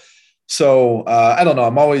Miller. So I don't know.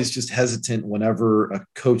 I'm always just hesitant whenever a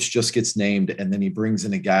coach just gets named and then he brings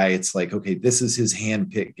in a guy. It's like, okay, this is his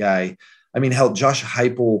handpicked guy. I mean, hell, Josh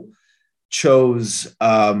Heupel chose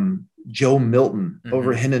Joe Milton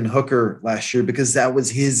over Hendon Hooker last year because that was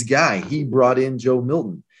his guy. He brought in Joe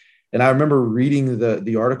Milton. And I remember reading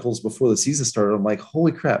the articles before the season started. I'm like,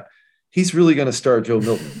 holy crap, he's really going to start Joe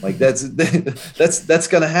Milton. Like that's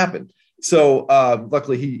going to happen. So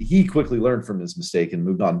luckily he quickly learned from his mistake and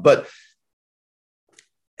moved on. But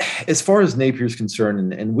as far as Napier's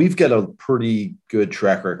concerned, and we've got a pretty good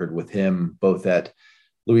track record with him, both at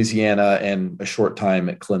Louisiana and a short time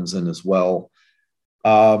at Clemson as well.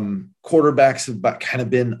 Quarterbacks have kind of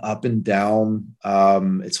been up and down.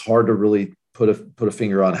 It's hard to really put a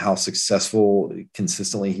finger on how successful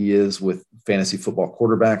consistently he is with fantasy football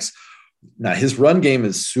quarterbacks. Now his run game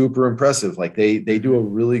is super impressive. Like they do a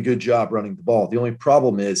really good job running the ball. The only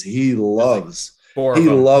problem is he loves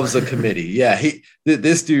a committee. Yeah.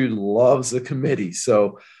 This dude loves a committee.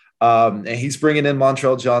 So, and he's bringing in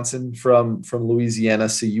Montrell Johnson from Louisiana.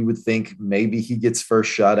 So you would think maybe he gets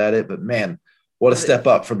first shot at it, but man, what a step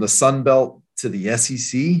up from the Sun Belt to the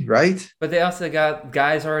SEC, right? But they also got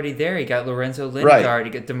guys already there. You got Lorenzo Lingard, right.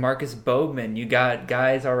 You got DeMarcus Bowman. You got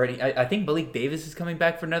guys already. I think Malik Davis is coming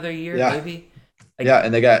back for another year, maybe.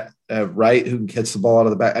 And they got Wright who can catch the ball out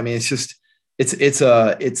of the back. I mean, it's just it's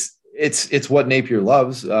what Napier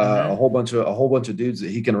loves. A whole bunch of dudes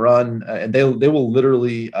that he can run, and they will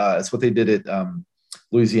literally. It's what they did at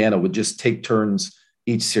Louisiana. Would just take turns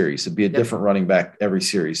each series. It'd be a different running back every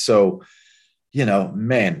series. So.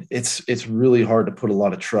 Man, it's really hard to put a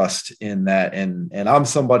lot of trust in that. And I'm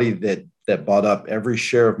somebody that bought up every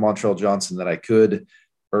share of Montrell Johnson that I could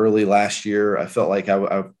early last year. I felt like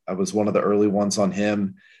I was one of the early ones on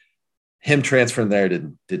him. Him transferring there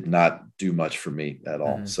did not do much for me at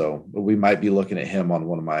all. So we might be looking at him on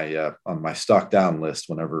one of my on my stock down list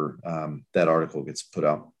whenever that article gets put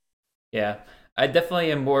out. Yeah. I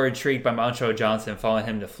definitely am more intrigued by Montrell Johnson following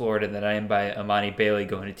him to Florida than I am by Amani Bailey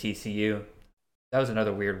going to TCU. That was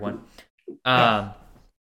another weird one. Not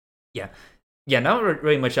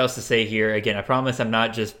really much else to say here. Again, I promise I'm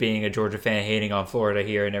not just being a Georgia fan hating on Florida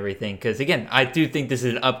here and everything. Because, again, I do think this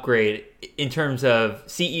is an upgrade in terms of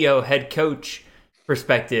CEO, head coach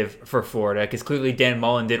perspective for Florida. Because clearly Dan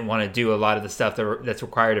Mullen didn't want to do a lot of the stuff that's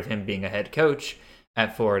required of him being a head coach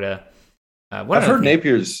at Florida. I've heard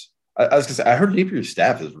Napier's – I was going to say, I heard Napier's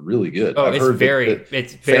staff is really good. Oh, it's very,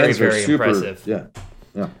 very impressive. Yeah.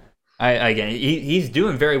 Again, he's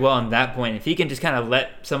doing very well on that point. If he can just kind of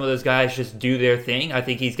let some of those guys just do their thing, I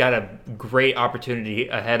think he's got a great opportunity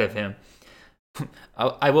ahead of him.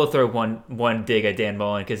 I will throw one dig at Dan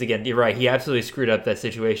Mullen because, again, you're right. He absolutely screwed up that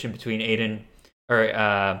situation between Anthony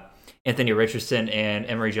Richardson and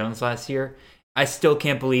Emory Jones last year. I still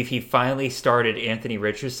can't believe he finally started Anthony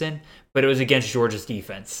Richardson, but it was against Georgia's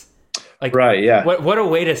defense. Like, right? Yeah. What a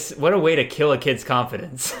way to kill a kid's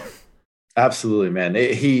confidence. Absolutely, man.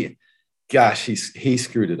 He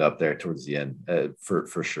screwed it up there towards the end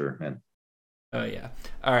for sure, man. Oh, yeah.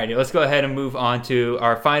 All righty, let's go ahead and move on to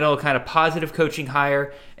our final kind of positive coaching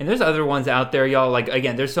hire. And there's other ones out there, y'all. Like,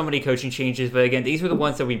 again, there's so many coaching changes. But, again, these were the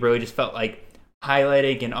ones that we really just felt like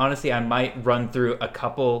highlighting. And, honestly, I might run through a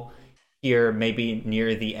couple here maybe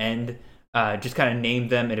near the end. Just kind of name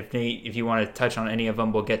them. And if you want to touch on any of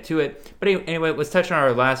them, we'll get to it. But anyway, let's touch on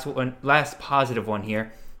our last positive one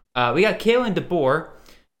here. We got Kalen DeBoer,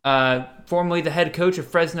 formerly the head coach of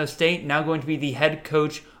Fresno State, now going to be the head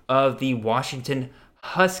coach of the Washington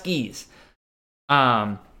Huskies.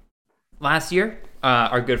 Last year,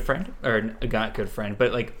 our good friend, or not good friend,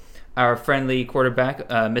 but like our friendly quarterback,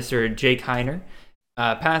 Mr. Jake Heiner,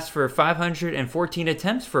 passed for 514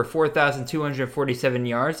 attempts for 4,247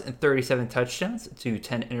 yards and 37 touchdowns to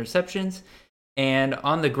 10 interceptions. And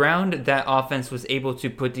on the ground, that offense was able to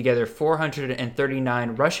put together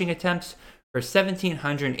 439 rushing attempts for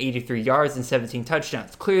 1,783 yards and 17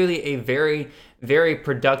 touchdowns. Clearly a very, very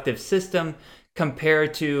productive system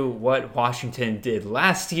compared to what Washington did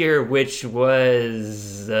last year, which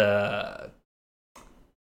was...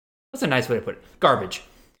 what's a nice way to put it? Garbage.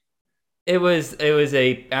 It was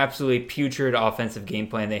a absolutely putrid offensive game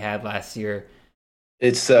plan they had last year.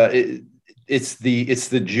 It's the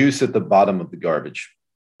juice at the bottom of the garbage.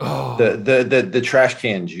 Oh, the trash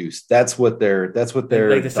can juice. That's what they're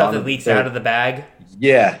like the stuff that leaks out of the bag.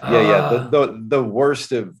 Yeah. The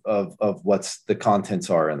worst of what's the contents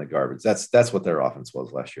are in the garbage. That's what their offense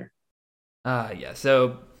was last year. Yeah.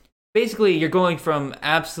 So basically, you're going from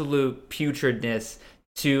absolute putridness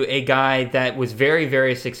to a guy that was very,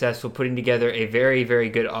 very successful putting together a very, very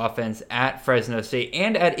good offense at Fresno State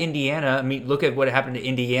and at Indiana. I mean, look at what happened to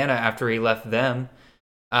Indiana after he left them.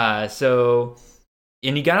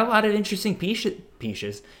 And you got a lot of interesting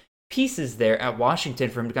pieces there at Washington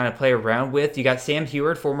for him to kind of play around with. You got Sam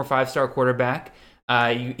Heward, former 5-star quarterback.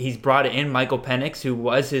 He's brought in Michael Penix, who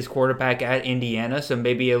was his quarterback at Indiana, so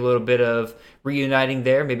maybe a little bit of reuniting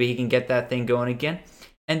there. Maybe he can get that thing going again.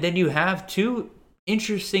 And then you have two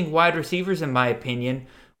interesting wide receivers, in my opinion,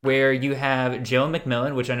 where you have Jalen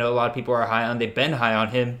McMillan, which I know a lot of people are high on. They've been high on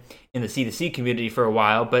him in the C2C community for a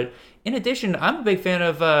while. But in addition, I'm a big fan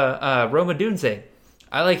of Rome Odunze.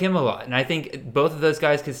 I like him a lot, and I think both of those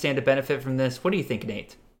guys could stand to benefit from this. What do you think,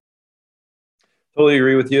 Nate? Totally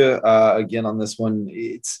agree with you. Again, on this one,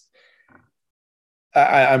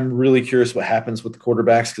 I'm really curious what happens with the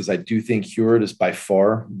quarterbacks because I do think Heward is by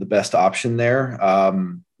far the best option there.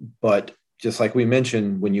 But just like we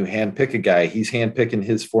mentioned, when you handpick a guy, he's handpicking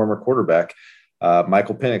his former quarterback,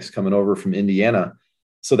 Michael Penix, coming over from Indiana.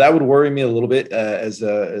 So that would worry me a little bit as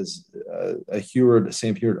a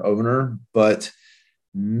Sam Heward owner, but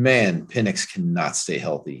man, Penix cannot stay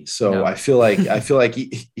healthy. So no. I feel like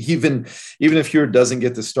even if Heward doesn't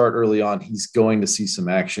get to start early on, he's going to see some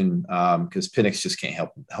action because Penix just can't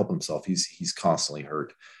help himself. He's constantly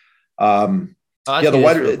hurt. Real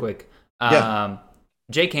quick.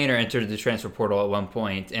 Jake Haener entered the transfer portal at one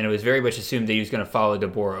point, and it was very much assumed that he was going to follow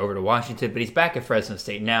DeBoer over to Washington, but he's back at Fresno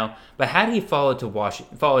State now. But had he followed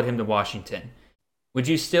him to Washington, would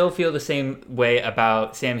you still feel the same way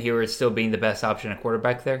about Sam Heward still being the best option at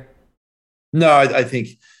quarterback there? No, I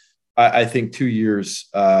think 2 years,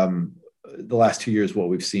 the last 2 years, what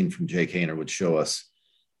we've seen from Jake Haener would show us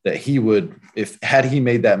that he would, had he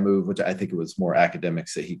made that move, which I think it was more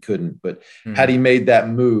academics that he couldn't, but had he made that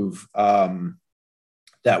move,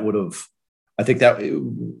 that would have, I think that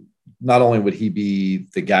not only would he be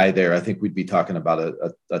the guy there, I think we'd be talking about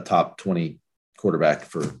a top 20 quarterback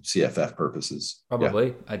for CFF purposes. Probably.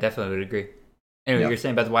 Yeah. I definitely would agree. Anyway, you're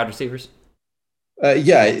saying about the wide receivers?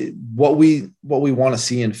 What we want to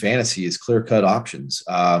see in fantasy is clear-cut options.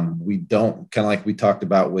 We don't, kind of like we talked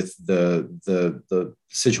about with the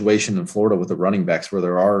situation in Florida with the running backs where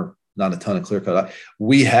there are not a ton of clear-cut.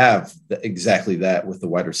 We have exactly that with the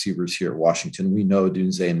wide receivers here at Washington. We know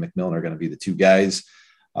Dunze and McMillan are going to be the two guys.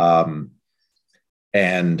 And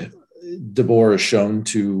DeBoer is shown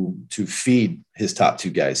to feed his top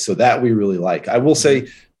two guys. So that we really like. I will say,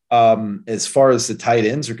 as far as the tight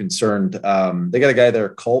ends are concerned, they got a guy there,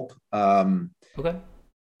 Culp. Okay.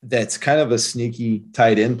 That's kind of a sneaky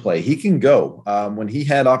tight end play. He can go. When he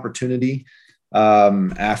had opportunity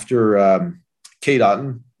after Cade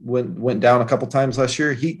Otton went down a couple times last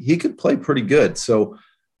year, he could play pretty good. So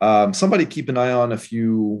somebody keep an eye on if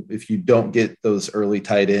you don't get those early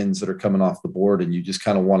tight ends that are coming off the board and you just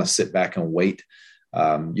kind of want to sit back and wait.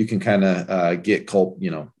 You can kind of get Culp,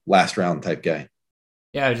 last round type guy.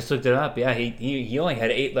 Yeah, I just looked it up. Yeah, he only had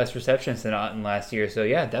 8 less receptions than Otton last year. So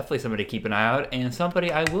yeah, definitely somebody to keep an eye out, and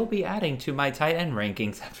somebody I will be adding to my tight end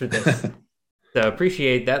rankings after this. So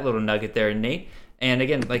appreciate that little nugget there, Nate. And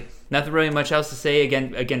again, nothing really much else to say.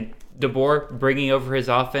 Again, DeBoer bringing over his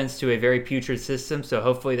offense to a very putrid system. So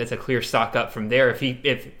hopefully that's a clear stock up from there.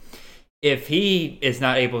 If he is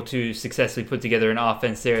not able to successfully put together an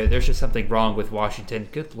offense there, there's just something wrong with Washington.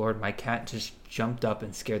 Good Lord, my cat just jumped up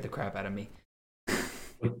and scared the crap out of me.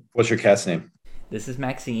 What's your cat's name? This is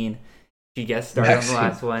Maxine. She guest starred on the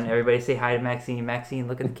last one. Everybody say hi to Maxine. Maxine,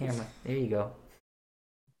 look at the camera. There you go.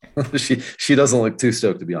 She doesn't look too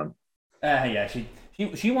stoked to be on. Yeah,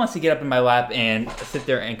 she wants to get up in my lap and sit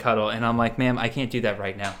there and cuddle, and I'm like, ma'am, I can't do that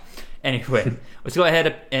right now. Anyway, let's go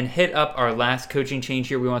ahead and hit up our last coaching change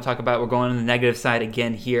here we want to talk about. We're going on the negative side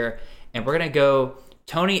again here, and we're going to go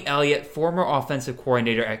Tony Elliott, former offensive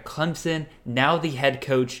coordinator at Clemson, now the head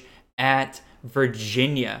coach at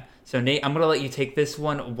Virginia. So Nate, I'm going to let you take this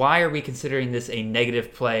one. Why are we considering this a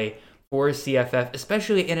negative play for CFF,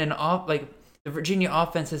 especially in an the Virginia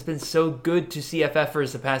offense has been so good to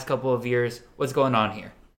CFFers the past couple of years? What's going on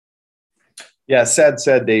here? Yeah, sad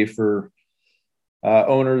day for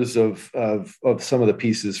owners of some of the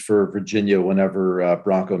pieces for Virginia whenever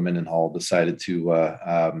Bronco Mendenhall decided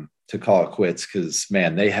to call it quits, because,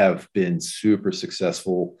 man, they have been super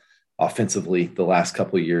successful offensively the last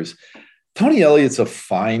couple of years. Tony Elliott's a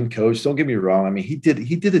fine coach. Don't get me wrong. I mean, he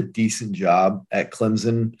did a decent job at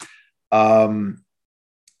Clemson.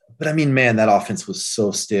 But I mean, man, that offense was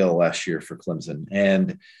so stale last year for Clemson.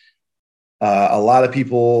 And a lot of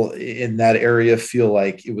people in that area feel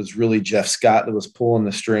like it was really Jeff Scott that was pulling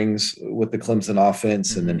the strings with the Clemson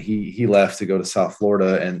offense. And then he left to go to South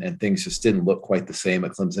Florida, and things just didn't look quite the same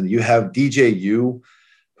at Clemson. You have DJU,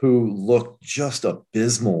 who looked just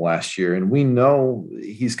abysmal last year. And we know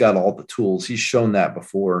he's got all the tools. He's shown that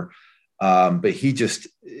before. But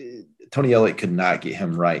Tony Elliott could not get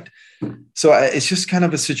him right. So it's just kind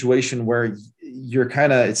of a situation where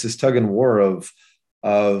it's this tug and war of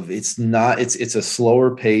it's a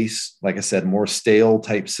slower pace, like I said, more stale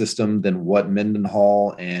type system than what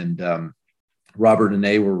Mendenhall and Robert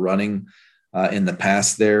Anae were running in the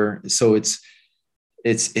past there. So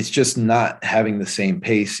it's just not having the same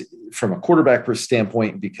pace from a quarterback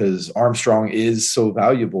standpoint, because Armstrong is so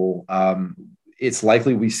valuable. It's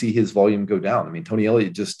likely we see his volume go down. I mean, Tony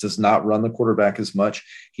Elliott just does not run the quarterback as much.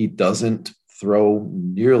 He doesn't throw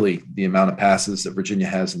nearly the amount of passes that Virginia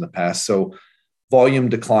has in the past. So volume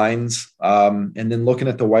declines. And then looking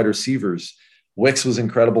at the wide receivers, Wicks was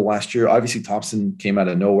incredible last year. Obviously, Thompson came out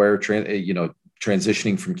of nowhere.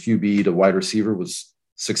 Transitioning from QB to wide receiver was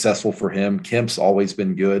successful for him. Kemp's always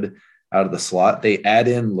been good out of the slot. They add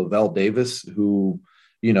in Lavelle Davis, who,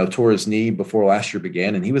 tore his knee before last year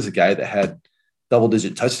began. And he was a guy that had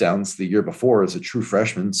double-digit touchdowns the year before as a true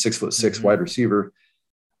freshman, 6'6" wide receiver.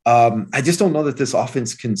 I just don't know that this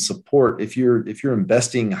offense can support if you're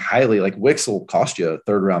investing highly. Like, Wicks will cost you a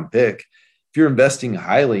third-round pick. If you're investing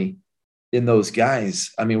highly in those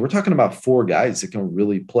guys, I mean, we're talking about 4 guys that can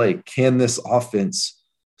really play. Can this offense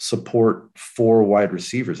support 4 wide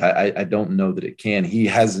receivers? I don't know that it can. He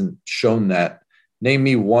hasn't shown that. Name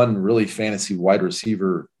me one really fantasy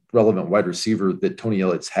relevant wide receiver that Tony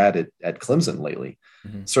Elliott's had at Clemson lately.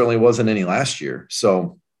 Certainly wasn't any last year.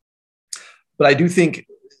 So, but I do think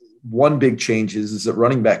one big change is that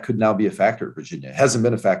running back could now be a factor at Virginia. It hasn't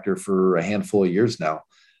been a factor for a handful of years now.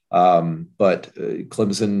 But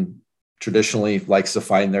Clemson traditionally likes to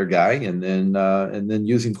find their guy and then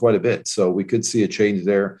use him quite a bit. So we could see a change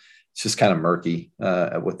there. It's just kind of murky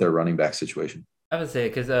with their running back situation. I would say,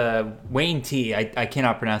 because Wayne T, I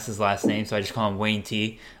cannot pronounce his last name, so I just call him Wayne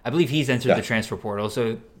T. I believe he's entered the transfer portal,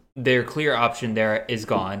 so their clear option there is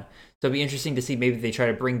gone. So it'd be interesting to see maybe they try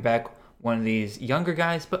to bring back one of these younger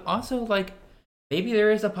guys, but also, like, maybe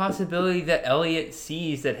there is a possibility that Elliott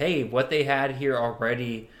sees that, hey, what they had here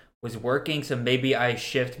already was working, so maybe I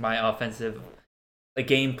shift my offensive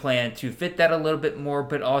game plan to fit that a little bit more,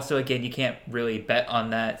 but also, again, you can't really bet on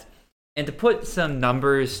that. And to put some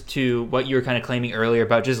numbers to what you were kind of claiming earlier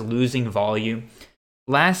about just losing volume,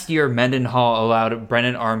 last year Mendenhall allowed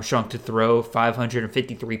Brennan Armstrong to throw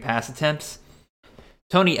 553 pass attempts.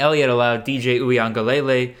 Tony Elliott allowed DJ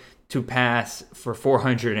Uiagalelei to pass for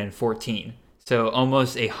 414. So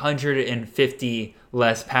almost 150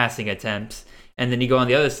 less passing attempts. And then you go on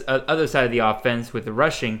the other side of the offense with the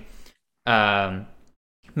rushing.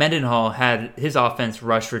 Mendenhall had his offense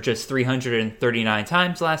rush for just 339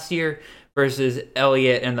 times last year, versus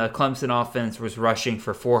Elliott and the Clemson offense was rushing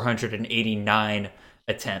for 489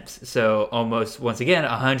 attempts. So almost, once again,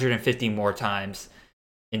 150 more times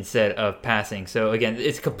instead of passing. So again,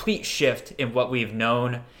 it's a complete shift in what we've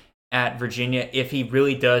known at Virginia if he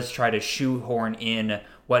really does try to shoehorn in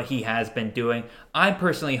what he has been doing. I'm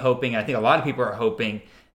personally hoping, I think a lot of people are hoping,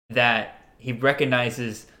 that he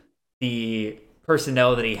recognizes the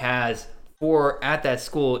personnel that he has at that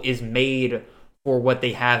school is made for what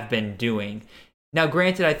they have been doing. Now,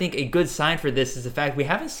 granted, I think a good sign for this is the fact we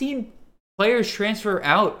haven't seen players transfer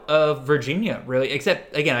out of Virginia, really,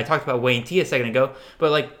 except, again, I talked about Wayne T a second ago,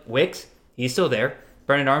 but like Wicks, he's still there.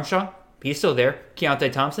 Brennan Armstrong, he's still there.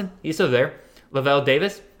 Keontae Thompson, he's still there. Lavelle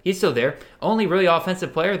Davis, he's still there. Only really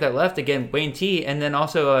offensive player that left, again, Wayne T, and then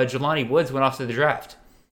also Jelani Woods went off to the draft.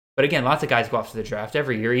 But again, lots of guys go off to the draft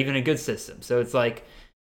every year, even in good systems. So it's like,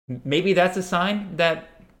 maybe that's a sign that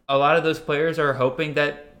a lot of those players are hoping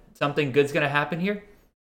that something good's going to happen here?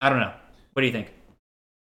 I don't know. What do you think?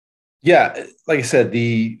 Yeah, like I said,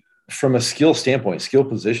 from a skill standpoint, skill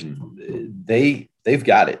position, they've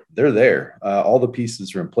got it. They're there. All the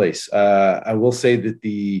pieces are in place. I will say that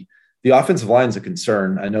the offensive line is a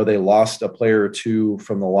concern. I know they lost a player or two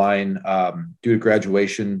from the line due to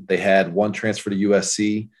graduation. They had one transfer to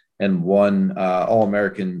USC and one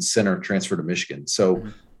All-American center transfer to Michigan. So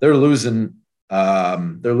they're losing 3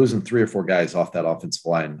 or 4 guys off that offensive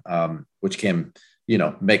line, which can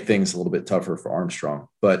make things a little bit tougher for Armstrong.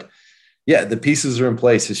 But yeah, the pieces are in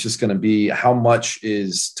place. It's just going to be how much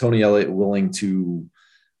is Tony Elliott willing to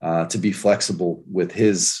be flexible with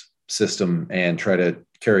his system and try to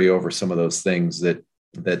carry over some of those things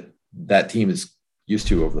that team is used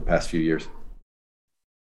to over the past few years.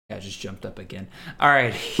 Yeah, I just jumped up again. All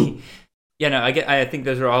right. Yeah, no, I think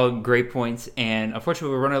those are all great points. And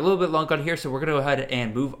unfortunately, we're running a little bit long on here, so we're going to go ahead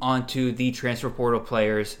and move on to the transfer portal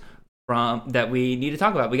players that we need to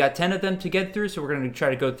talk about. We got 10 of them to get through, so we're going to try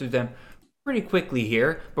to go through them pretty quickly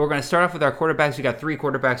here, but we're going to start off with our quarterbacks. We got 3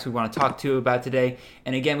 quarterbacks we want to talk to about today.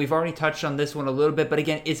 And again, we've already touched on this one a little bit, but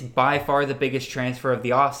again, it's by far the biggest transfer of the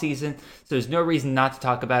offseason, so there's no reason not to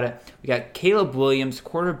talk about it. We got Caleb Williams,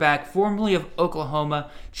 quarterback formerly of Oklahoma,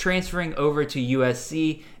 transferring over to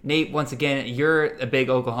USC. Nate, once again, you're a big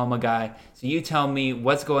Oklahoma guy, so you tell me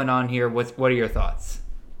what's going on here. What are your thoughts?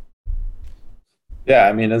 Yeah,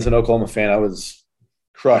 I mean, as an Oklahoma fan, I was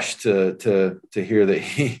crushed to hear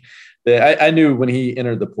that I knew when he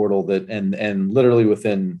entered the portal that, and literally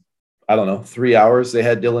within, I don't know, 3 hours, they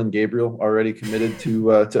had Dylan Gabriel already committed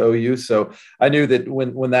to OU. So I knew that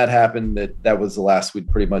when that happened, that was the last we'd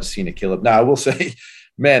pretty much seen of Caleb. Now I will say,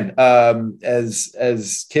 man,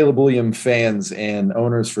 as Caleb Williams fans and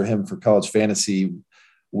owners for him for college fantasy,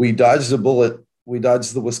 we dodged the bullet. We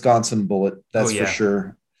dodged the Wisconsin bullet. That's for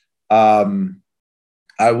sure.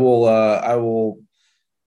 I will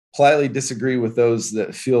politely disagree with those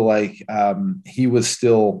that feel like he was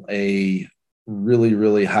still a really,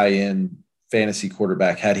 really high-end fantasy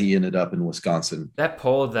quarterback had he ended up in Wisconsin. That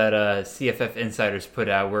poll that CFF Insiders put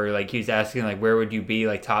out where like he was asking like where would you be,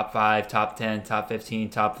 like top 5, top 10, top 15,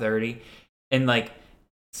 top 30, and like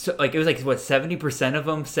so like it was like what 70% of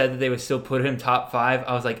them said that they would still put him top 5.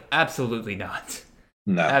 I was like, absolutely not.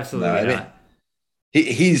 No, absolutely not. I mean,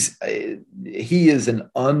 he is an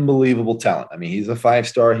unbelievable talent. I mean, he's a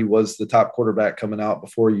 5-star. He was the top quarterback coming out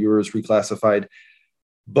before Ewers reclassified.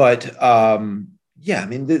 But yeah, I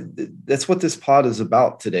mean, that's what this pod is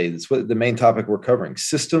about today. That's what the main topic we're covering.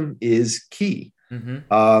 System is key. And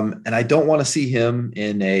I don't want to see him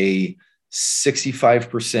in a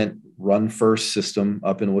 65% run first system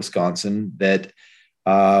up in Wisconsin that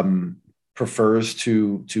prefers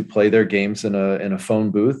to play their games in a phone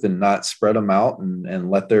booth and not spread them out and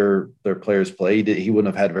let their players play. He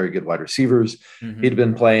wouldn't have had very good wide receivers. He'd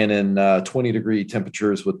been playing in 20-degree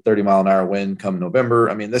temperatures with 30-mile-an-hour wind come November.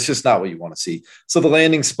 I mean, that's just not what you want to see. So the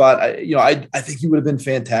landing spot, I think he would have been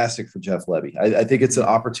fantastic for Jeff Lebby. I think it's an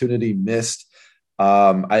opportunity missed.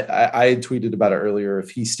 I had tweeted about it earlier. If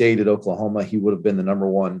he stayed at Oklahoma, he would have been the number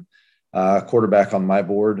 1 quarterback on my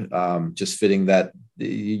board, just fitting that.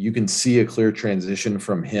 You can see a clear transition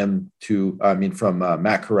from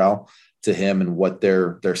Matt Corral to him and what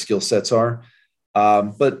their skill sets are.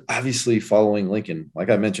 But obviously following Lincoln, like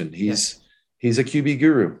I mentioned, he's a QB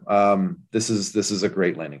guru. This is a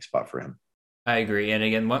great landing spot for him. I agree. And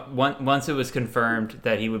again, once it was confirmed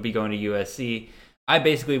that he would be going to USC, I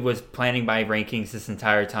basically was planning my rankings this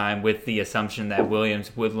entire time with the assumption that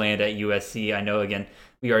Williams would land at USC. I know, again,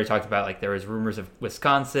 we already talked about like there was rumors of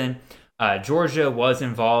Wisconsin. Georgia was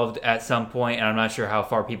involved at some point, and I'm not sure how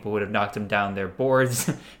far people would have knocked him down their boards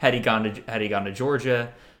had he gone to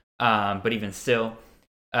Georgia. But even still,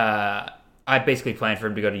 I basically planned for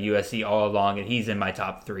him to go to USC all along, and he's in my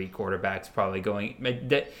top 3 quarterbacks. Probably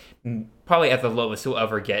at the lowest he'll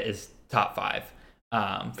ever get is top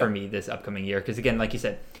 5 for me this upcoming year. Because again, like you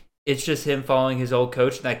said, it's just him following his old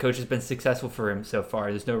coach, and that coach has been successful for him so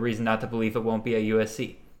far. There's no reason not to believe it won't be at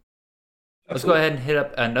USC. Let's go ahead and hit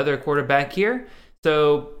up another quarterback here.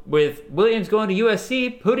 So with Williams going to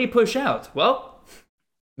USC, who did he push out? Well,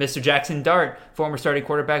 Mr. Jackson Dart, former starting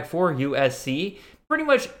quarterback for USC. Pretty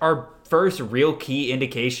much our first real key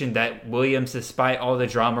indication that Williams, despite all the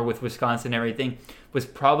drama with Wisconsin and everything, was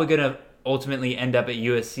probably going to ultimately end up at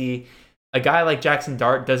USC. A guy like Jackson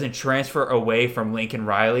Dart doesn't transfer away from Lincoln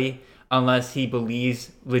Riley unless he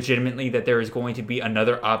believes legitimately that there is going to be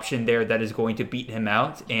another option there that is going to beat him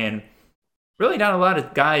out. And really not a lot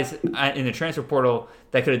of guys in the transfer portal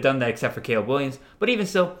that could have done that except for Caleb Williams. But even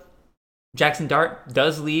still, Jackson Dart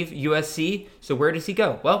does leave USC, so where does he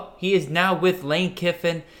go? Well, he is now with Lane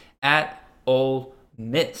Kiffin at Ole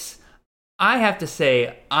Miss. I have to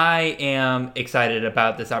say, I am excited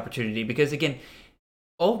about this opportunity because, again,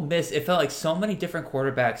 Ole Miss, it felt like so many different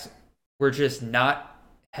quarterbacks were just not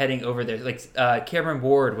heading over there. Like Cameron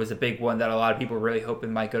Ward was a big one that a lot of people were really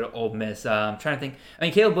hoping might go to Ole Miss. I'm trying to think. I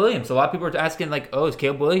mean, Caleb Williams. A lot of people are asking, like, oh, is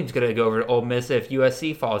Caleb Williams going to go over to Ole Miss if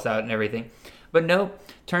USC falls out and everything? But no,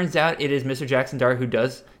 turns out it is Mr. Jackson Dart who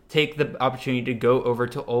does take the opportunity to go over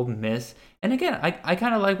to Ole Miss. And again, I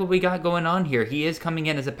kind of like what we got going on here. He is coming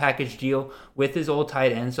in as a package deal with his old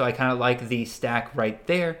tight end, so I kind of like the stack right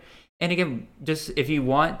there. And again, just if you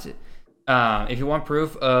want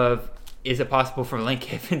proof of is it possible for Lane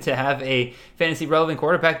Kiffin to have a fantasy relevant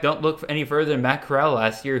quarterback, don't look any further than Matt Corral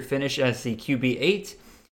last year, finished as the QB8.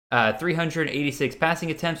 386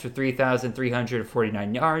 passing attempts for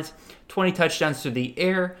 3,349 yards, 20 touchdowns through the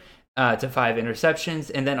air to 5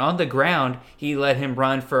 interceptions. And then on the ground, he let him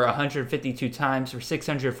run for 152 times for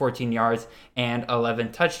 614 yards and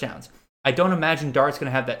 11 touchdowns. I don't imagine Dart's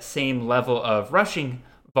going to have that same level of rushing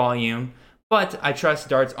volume, but I trust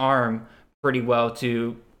Dart's arm pretty well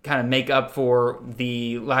to kind of make up for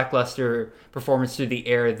the lackluster performance through the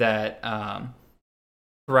air that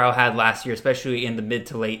Corral had last year, especially in the mid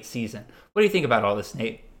to late season. What do you think about all this,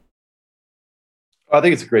 Nate? I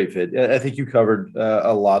think it's a great fit. I think you covered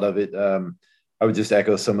a lot of it. I would just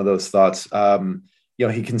echo some of those thoughts.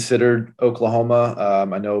 He considered Oklahoma.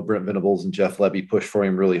 I know Brent Venables and Jeff Lebby pushed for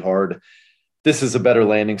him really hard. This is a better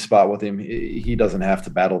landing spot with him. He doesn't have to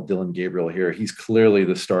battle Dylan Gabriel here. He's clearly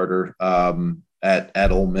the starter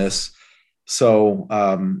at Ole Miss. So,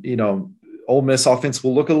 Ole Miss offense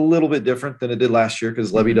will look a little bit different than it did last year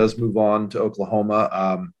because Lebby does move on to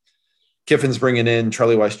Oklahoma. Kiffin's bringing in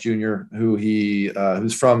Charlie Weiss Jr.,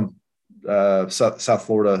 who's from South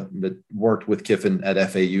Florida, but worked with Kiffin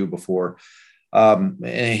at FAU before. And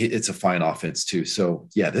it's a fine offense too. So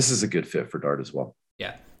yeah, this is a good fit for Dart as well.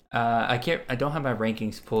 Yeah. I don't have my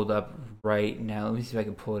rankings pulled up right now. Let me see if I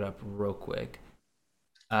can pull it up real quick.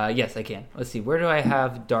 Yes, I can. Let's see. Where do I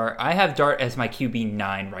have Dart? I have Dart as my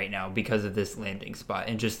QB9 right now because of this landing spot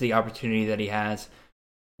and just the opportunity that he has.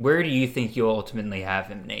 Where do you think you'll ultimately have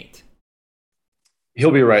him, Nate?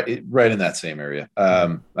 He'll be right in that same area.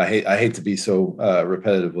 I hate to be so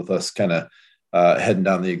repetitive with us kind of heading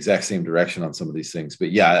down the exact same direction on some of these things,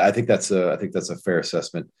 but yeah, I think that's a fair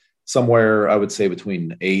assessment. Somewhere I would say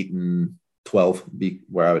between 8 and 12 be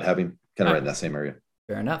where I would have him kind of right in that same area.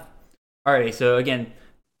 Fair enough. All right. So again,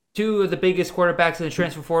 two of the biggest quarterbacks in the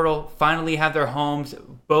transfer portal finally have their homes,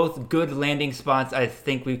 both good landing spots. I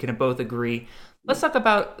think we can both agree. Let's talk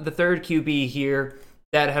about the third QB here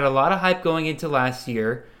that had a lot of hype going into last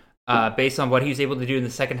year based on what he was able to do in the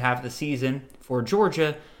second half of the season for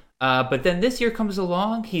Georgia. But then this year comes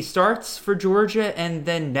along, he starts for Georgia, and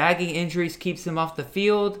then nagging injuries keeps him off the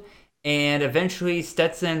field. And eventually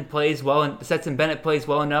Stetson Bennett plays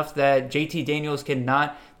well enough that JT Daniels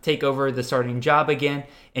cannot take over the starting job again.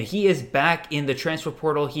 And he is back in the transfer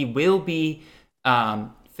portal. He will be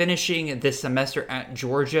finishing this semester at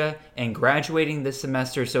Georgia and graduating this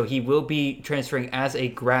semester. So he will be transferring as a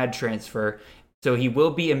grad transfer. So he will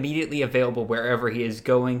be immediately available wherever he is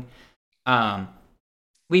going.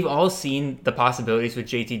 We've all seen the possibilities with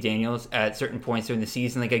JT Daniels at certain points during the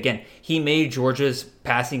season. Like, again, he made Georgia's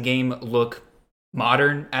passing game look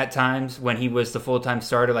modern at times when he was the full-time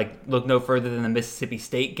starter. Like, look no further than the Mississippi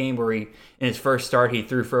State game where in his first start, he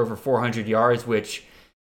threw for over 400 yards, which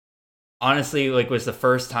honestly, was the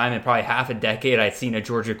first time in probably half a decade I'd seen a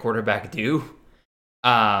Georgia quarterback do.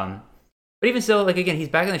 But even still, again, he's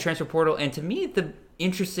back in the transfer portal. And to me, the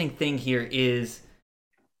interesting thing here is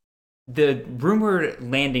the rumored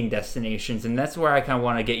landing destinations, and that's where I kind of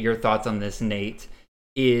want to get your thoughts on this, Nate,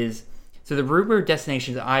 is so the rumored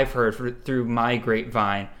destinations I've heard through my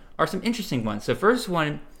grapevine are some interesting ones. So first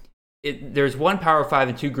one, there's one Power 5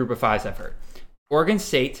 and two Group of Fives I've heard. Oregon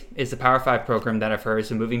State is the Power 5 program that I've heard,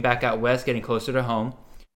 so moving back out west, getting closer to home.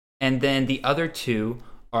 And then the other two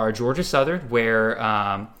are Georgia Southern, where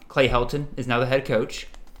Clay Helton is now the head coach,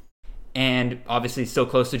 and obviously still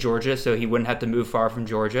close to Georgia, so he wouldn't have to move far from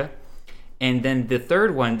Georgia. And then the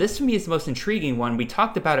third one, this to me is the most intriguing one. We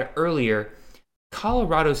talked about it earlier,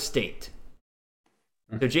 Colorado State.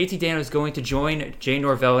 So JT Daniels is going to join Jay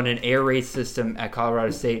Norvell in an air raid system at Colorado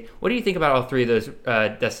State. What do you think about all three of those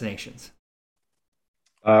destinations?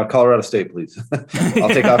 Colorado State, please.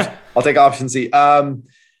 I'll take option C.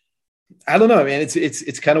 I don't know, man.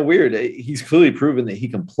 It's kind of weird. He's clearly proven that he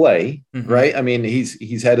can play, right? I mean,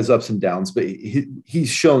 he's had his ups and downs, but he's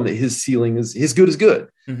shown that his ceiling is his good is good.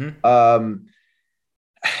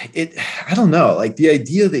 I don't know, like the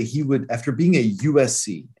idea that he would, after being a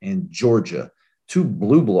USC and Georgia, two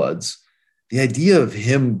blue bloods, the idea of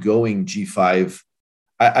him going G5,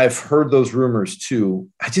 I've heard those rumors too.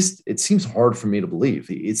 It seems hard for me to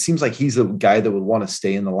believe. It seems like he's a guy that would want to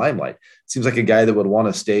stay in the limelight. It seems like a guy that would want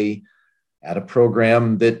to stay at a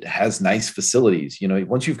program that has nice facilities.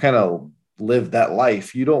 Once you've kind of lived that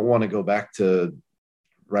life, you don't want to go back to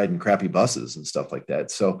riding crappy buses and stuff like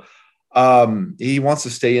that. So he wants to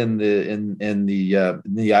stay in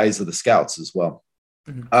the eyes of the scouts as well.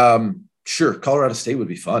 Mm-hmm. Sure, Colorado State would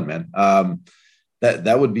be fun, man.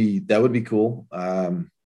 That would be cool.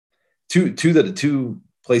 Two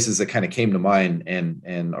places that kind of came to mind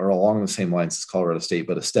and are along the same lines as Colorado State,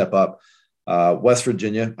 but a step up. West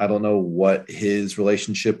Virginia. I don't know what his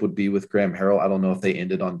relationship would be with Graham Harrell. I don't know if they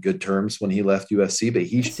ended on good terms when he left USC, but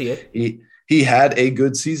he had a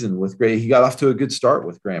good season with Graham. He got off to a good start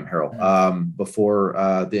with Graham Harrell before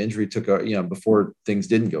the injury before things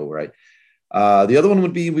didn't go right. The other one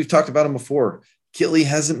would be, we've talked about him before. Kitley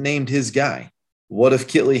hasn't named his guy. What if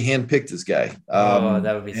Kitley handpicked his guy?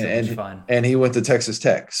 That would be so much fun. And he went to Texas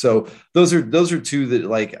Tech. So those are two that,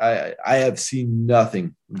 like, I have seen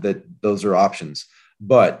nothing that those are options.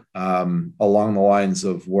 But along the lines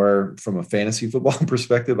of where, from a fantasy football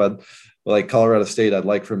perspective, I'd like Colorado State. I'd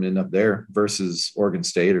like for him to end up there versus Oregon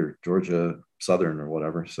State or Georgia Southern or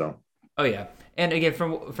whatever. So. Oh yeah, and again,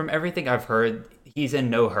 from everything I've heard, he's in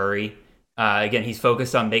no hurry. Again, he's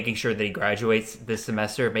focused on making sure that he graduates this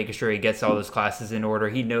semester, making sure he gets all those classes in order.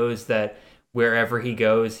 He knows that wherever he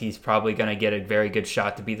goes, he's probably going to get a very good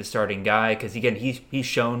shot to be the starting guy because, again, he's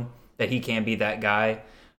shown that he can be that guy.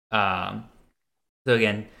 So,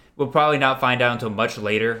 again, we'll probably not find out until much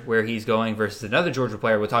later where he's going versus another Georgia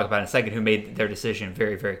player we'll talk about in a second who made their decision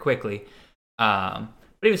very, very quickly.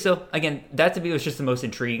 But he was still, again, that to me was just the most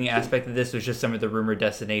intriguing aspect of this, was just some of the rumored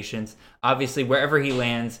destinations. Obviously, wherever he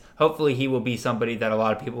lands, hopefully he will be somebody that a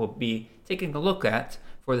lot of people will be taking a look at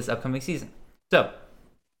for this upcoming season. So,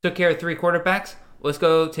 took care of 3 quarterbacks. Let's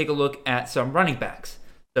go take a look at some running backs.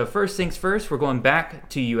 So first things first, we're going back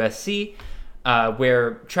to USC,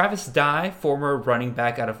 where Travis Dye, former running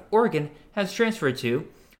back out of Oregon, has transferred to.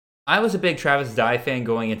 I was a big Travis Dye fan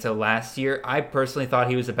going into last year. I personally thought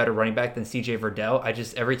he was a better running back than CJ Verdell.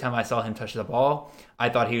 Every time I saw him touch the ball, I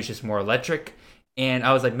thought he was just more electric. And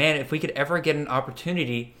I was like, man, if we could ever get an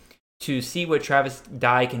opportunity to see what Travis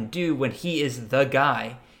Dye can do when he is the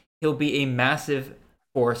guy, he'll be a massive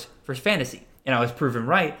force for fantasy. And I was proven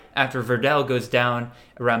right after Verdell goes down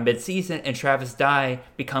around midseason and Travis Dye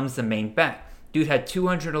becomes the main back. Dude had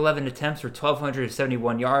 211 attempts for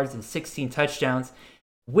 1,271 yards and 16 touchdowns,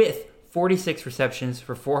 with 46 receptions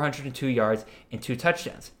for 402 yards and 2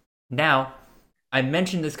 touchdowns. Now, I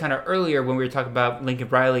mentioned this kind of earlier when we were talking about Lincoln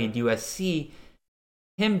Riley and USC.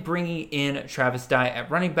 Him bringing in Travis Dye at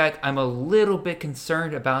running back, I'm a little bit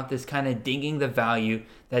concerned about this kind of dinging the value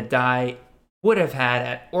that Dye would have had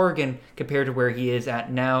at Oregon compared to where he is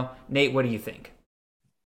at now. Nate, what do you think?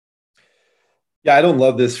 Yeah, I don't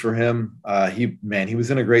love this for him. He was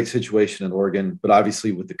in a great situation in Oregon, but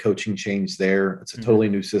obviously with the coaching change there, it's a totally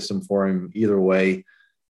new system for him either way.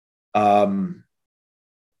 The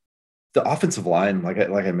offensive line, like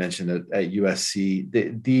I mentioned at USC,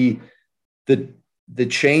 the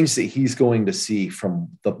change that he's going to see from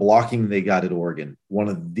the blocking they got at Oregon, one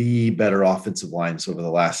of the better offensive lines over the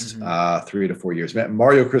last 3 to 4 years.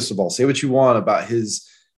 Mario Cristobal, say what you want about his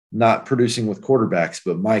not producing with quarterbacks,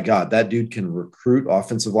 but my God, that dude can recruit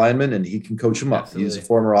offensive linemen and he can coach them up. Absolutely. He's a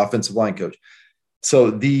former offensive line coach.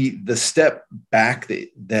 So the step back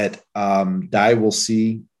that Dye will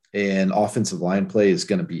see in offensive line play is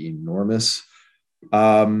going to be enormous.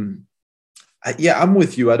 I'm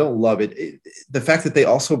with you. I don't love it. The fact that they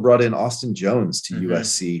also brought in Austin Jones to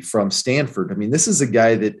USC from Stanford. I mean, this is a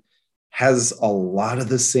guy that has a lot of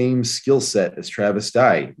the same skill set as Travis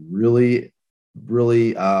Dye. Really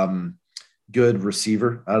good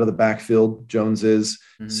receiver out of the backfield. Jones is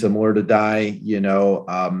similar to Dye,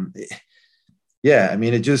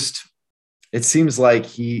 it seems like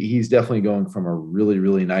he's definitely going from a really,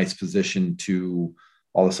 really nice position to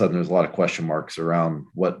all of a sudden there's a lot of question marks around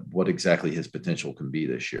what exactly his potential can be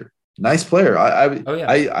this year. Nice player.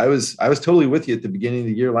 I was totally with you at the beginning of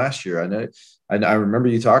the year last year. I remember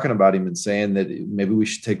you talking about him and saying that maybe we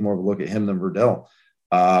should take more of a look at him than Verdell.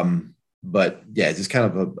 But yeah, it's just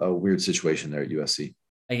kind of a weird situation there at USC.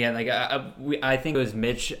 Again, I think it was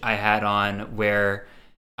Mitch I had on where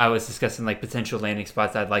I was discussing potential landing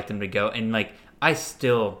spots I'd like them to go, and I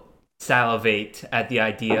still salivate at the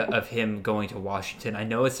idea of him going to Washington. I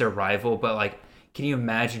know it's their rival, but can you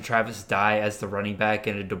imagine Travis Dye as the running back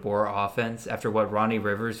in a DeBoer offense after what Ronnie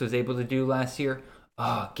Rivers was able to do last year?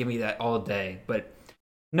 Oh, give me that all day. But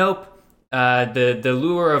nope. The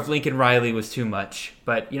lure of Lincoln Riley was too much.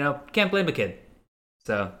 But, can't blame a kid.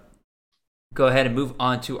 So go ahead and move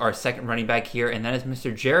on to our second running back here, and that is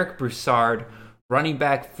Mr. Jarek Broussard, running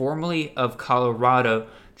back formerly of Colorado,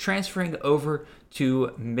 transferring over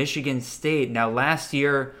to Michigan State. Now, last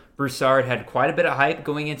year, Broussard had quite a bit of hype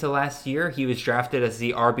going into last year. He was drafted as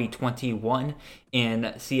the RB21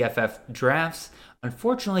 in CFF drafts.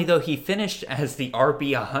 Unfortunately, though, he finished as the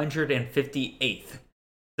RB 158th.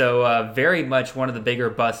 So very much one of the bigger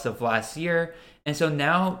busts of last year. And so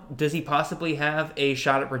now, does he possibly have a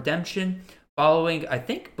shot at redemption following,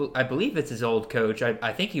 I believe it's his old coach.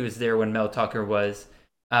 I think he was there when Mel Tucker was.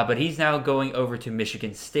 But he's now going over to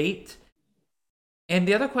Michigan State. And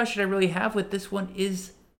the other question I really have with this one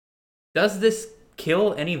is, does this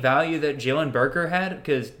kill any value that Jalen Berger had?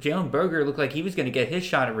 Because Jalen Berger looked like he was going to get his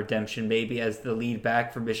shot at redemption maybe as the lead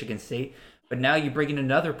back for Michigan State. But now you bring in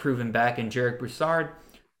another proven back in Jarek Broussard.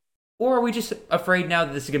 Or are we just afraid now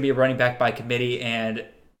that this is going to be a running back by committee and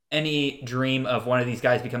any dream of one of these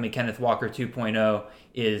guys becoming Kenneth Walker 2.0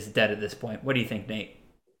 is dead at this point? What do you think, Nate?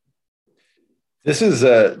 This is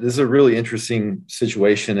a really interesting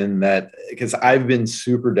situation in that, because I've been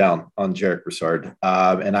super down on Jarek Broussard,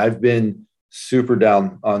 and I've been super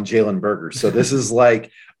down on Jalen Berger. So this is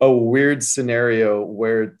like a weird scenario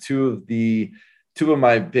where two of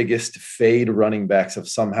my biggest fade running backs have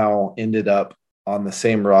somehow ended up on the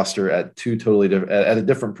same roster at two totally different, at a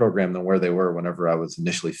different program than where they were whenever I was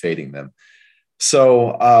initially fading them.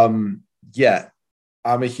 So yeah.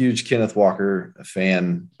 I'm a huge Kenneth Walker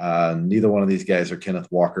fan. Neither one of these guys are Kenneth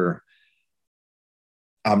Walker.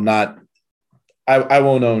 I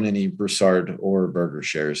won't own any Broussard or Berger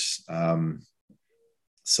shares.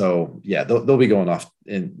 So yeah, they'll be going off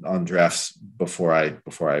on drafts before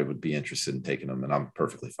I would be interested in taking them, and I'm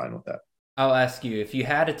perfectly fine with that. I'll ask you, if you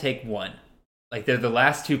had to take one, like they're the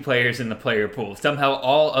last two players in the player pool. Somehow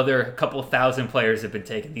all other couple thousand players have been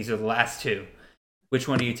taken. These are the last two. Which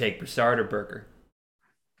one do you take, Broussard or Berger?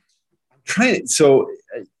 I'm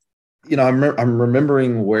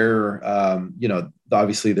remembering where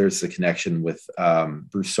obviously there's the connection with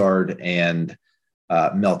Broussard and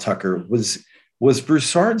Mel Tucker. Was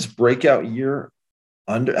Broussard's breakout year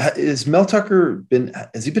has Mel Tucker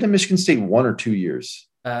has he been at Michigan State 1 or 2 years?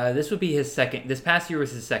 This would be his second. This past year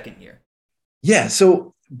was his second year. Yeah,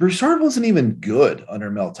 so Broussard wasn't even good under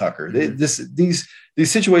Mel Tucker. Mm-hmm. These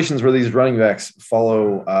situations where these running backs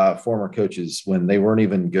follow former coaches when they weren't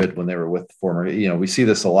even good when they were with former. We see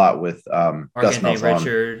this a lot with Gus Malzahn.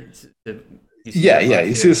 Richards.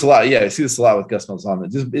 You see this a lot. Yeah, I see this a lot with Gus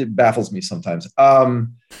Malzahn. It baffles me sometimes. I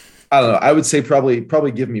don't know. I would say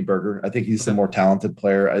probably give me Berger. I think he's the more talented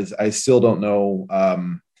player. I still don't know.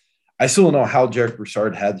 I still don't know how Jarek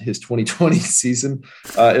Broussard had his 2020 season.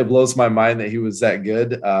 It blows my mind that he was that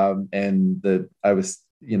good. And that I was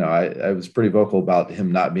pretty vocal about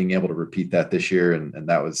him not being able to repeat that this year. And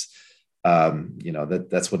that was,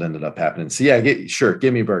 that's what ended up happening. So yeah,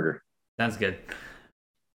 give me Berger. Sounds good.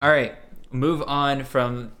 All right. Move on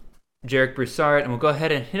from Jarek Broussard, and we'll go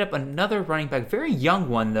ahead and hit up another running back. Very young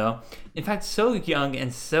one, though. In fact, so young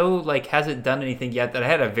and so hasn't done anything yet that I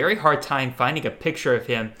had a very hard time finding a picture of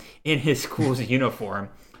him in his school's uniform.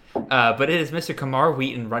 But it is Mr. Kamar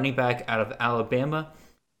Wheaton, running back out of Alabama.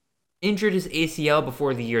 Injured his ACL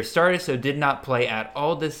before the year started, so did not play at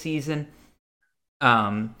all this season.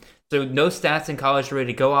 So no stats in college really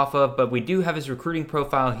to go off of, but we do have his recruiting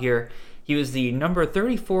profile here. He was the number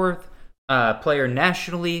 34th player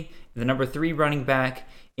nationally, the number 3 running back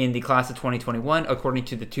in the class of 2021, according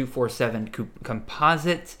to the 247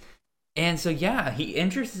 composite. And so, yeah, he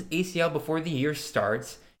injures his ACL before the year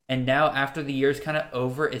starts. And now after the year's kind of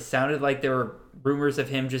over, it sounded like there were rumors of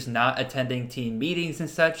him just not attending team meetings and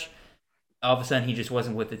such. All of a sudden, he just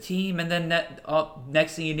wasn't with the team. And then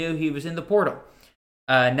next thing you knew, he was in the portal.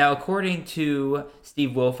 Now, according to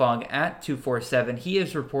Steve Wilfong at 247, he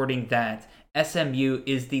is reporting that SMU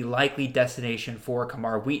is the likely destination for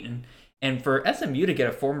Kamar Wheaton. And for SMU to get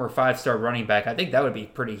a former 5-star running back, I think that would be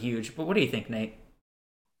pretty huge. But what do you think, Nate?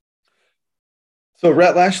 So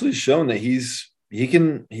Rhett Lashley's shown that he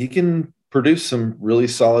can produce some really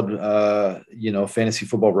solid fantasy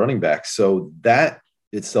football running backs. So that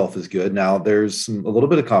itself is good. Now there's a little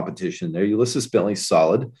bit of competition there. Ulysses Bentley's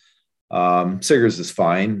solid. Siggers is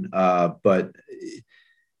fine. But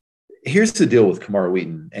here's the deal with Kamar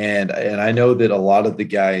Wheaton. And I know that a lot of the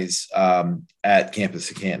guys at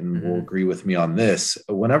Campus at Canton will agree with me on this.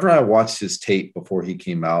 Whenever I watched his tape before he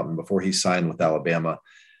came out and before he signed with Alabama,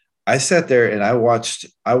 I sat there and I watched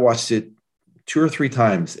it 2 or 3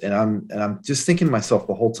 times, and I'm just thinking to myself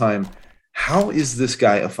the whole time, how is this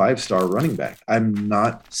guy a 5-star running back? I'm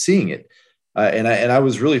not seeing it. And I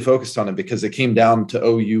was really focused on it because it came down to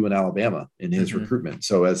OU and Alabama in his recruitment.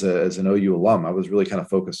 So as an OU alum, I was really kind of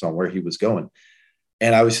focused on where he was going.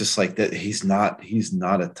 And I was just like that. He's not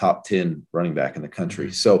a top 10 running back in the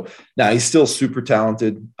country. So now he's still super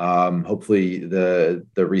talented. Hopefully the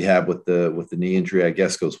rehab with the knee injury, I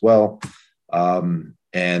guess, goes well.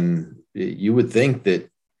 And you would think that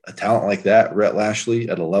a talent like that, Rhett Lashlee,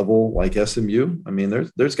 at a level like SMU, I mean,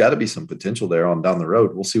 there's got to be some potential there on down the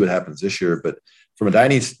road. We'll see what happens this year. But from a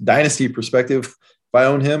dynasty perspective, if I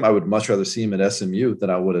own him, I would much rather see him at SMU than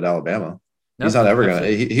I would at Alabama. No, he's not ever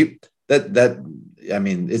going to. I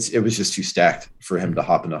mean, it was just too stacked for him to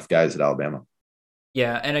hop enough guys at Alabama.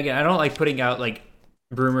 Yeah, and again, I don't like putting out like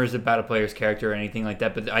rumors about a player's character or anything like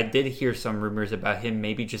that, but I did hear some rumors about him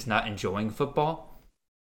maybe just not enjoying football.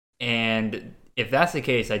 And if that's the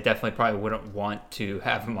case, I definitely probably wouldn't want to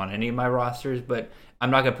have him on any of my rosters, but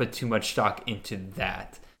I'm not going to put too much stock into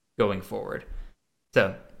that going forward.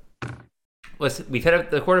 So we've hit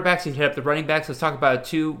up the quarterbacks, we've hit up the running backs. Let's talk about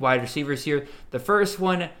 2 wide receivers here. The first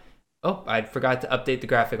one, I forgot to update the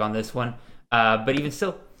graphic on this one. But even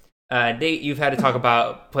still, Nate, you've had to talk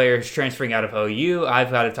about players transferring out of OU. I've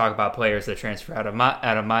got to talk about players that transfer out of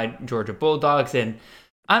my Georgia Bulldogs. And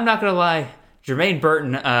I'm not going to lie, Jermaine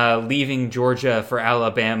Burton leaving Georgia for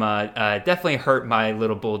Alabama definitely hurt my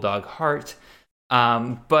little Bulldog heart.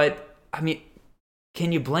 But, I mean,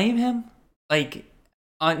 can you blame him? Like,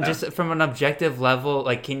 just from an objective level,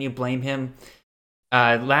 like, can you blame him?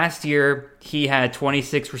 Last year, he had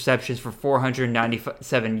 26 receptions for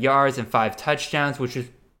 497 yards and 5 touchdowns, which is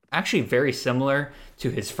actually very similar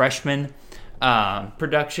to his freshman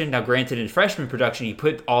production. Now, granted, in freshman production, he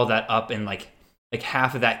put all that up, and like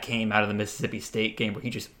half of that came out of the Mississippi State game where he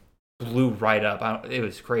just blew right up. It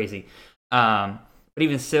was crazy. But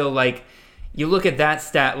even still, like, you look at that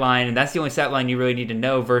stat line, and that's the only stat line you really need to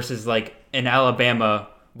know versus like an Alabama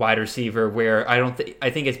wide receiver where I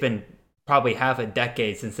think it's been probably half a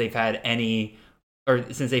decade since they've had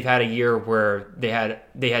since they've had a year where they had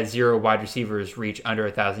 0 wide receivers reach under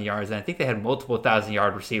 1,000 yards, and I think they had multiple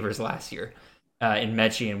 1,000-yard receivers last year in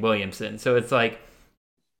Mechie and Williamson. So it's like,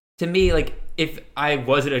 to me, like, if I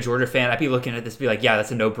wasn't a Georgia fan, I'd be looking at this and be like, yeah,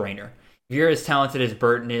 that's a no-brainer. If you're as talented as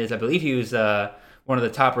Burton is, I believe he was one of the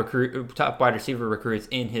top wide receiver recruits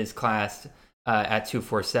in his class at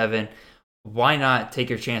 247. Why not take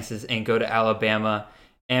your chances and go to Alabama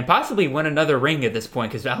and possibly win another ring at this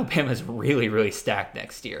point, because Alabama's really, really stacked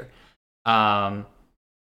next year.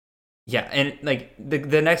 Yeah, and like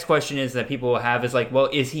the next question is that people will have is like, well,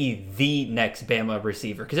 is he the next Bama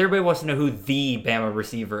receiver? Because everybody wants to know who the Bama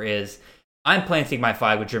receiver is. I'm planting my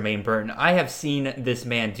flag with Jermaine Burton. I have seen this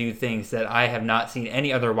man do things that I have not seen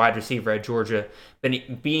any other wide receiver at Georgia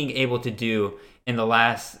being able to do in the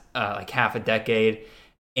last like half a decade.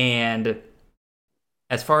 And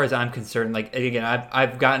as far as I'm concerned, like, again,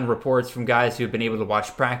 I've gotten reports from guys who have been able to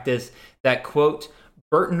watch practice that, quote,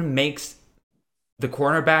 Burton makes the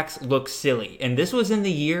cornerbacks look silly. And this was in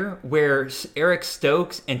the year where Eric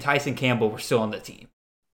Stokes and Tyson Campbell were still on the team.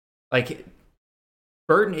 Like,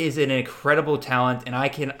 Burton is an incredible talent, and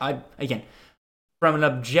again, from an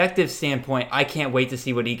objective standpoint, I can't wait to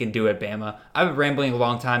see what he can do at Bama. I've been rambling a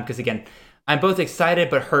long time because, again, I'm both excited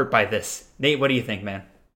but hurt by this. Nate, what do you think, man?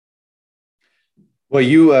 Well,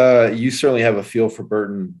 you certainly have a feel for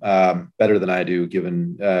Burton better than I do,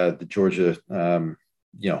 given the Georgia,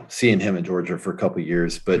 seeing him in Georgia for a couple of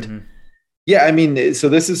years. But yeah, I mean, so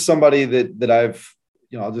this is somebody that I've,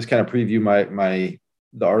 I'll just kind of preview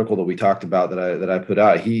the article that we talked about that I put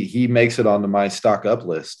out. He makes it onto my stock up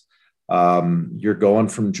list. You're going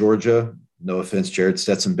from Georgia, no offense, Jared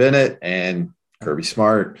Stetson Bennett and Kirby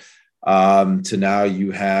Smart, to now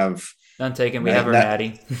you have. None taken. We have our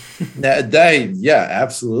natty. Yeah,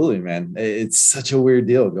 absolutely, man. It's such a weird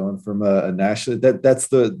deal going from a national.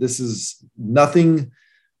 This is nothing.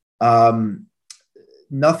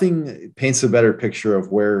 Nothing paints a better picture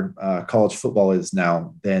of where college football is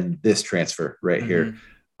now than this transfer right here.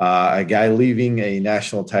 A guy leaving a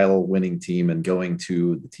national title winning team and going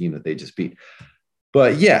to the team that they just beat.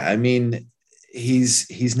 But yeah, I mean,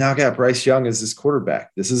 he's now got Bryce Young as his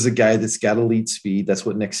quarterback. This is a guy that's got elite speed. That's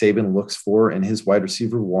what Nick Saban looks for in his wide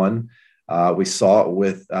receiver one. We saw it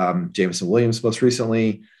with Jameson Williams most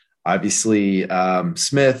recently. Obviously,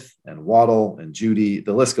 Smith and Waddle and Judy.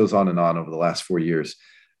 The list goes on and on over the last 4 years.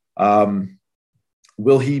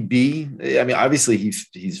 Will he be? I mean, obviously,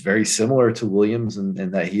 he's very similar to Williams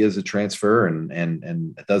in that he is a transfer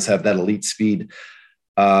and does have that elite speed.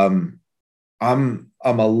 I'm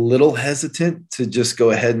a little hesitant to just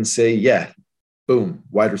go ahead and say, yeah, boom,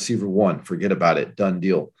 wide receiver one, forget about it, done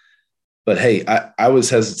deal. But hey, I was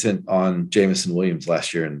hesitant on Jameson Williams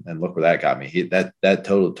last year, and look where that got me. That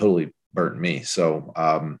totally burnt me. So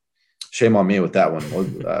shame on me with that one.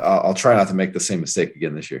 I'll try not to make the same mistake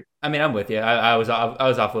again this year. I mean, I'm with you. I was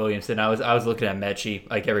off Williamson. I was looking at Mechie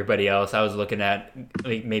like everybody else. I was looking at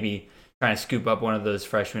like, maybe trying to scoop up one of those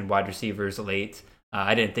freshman wide receivers late.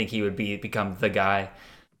 I didn't think he would become the guy.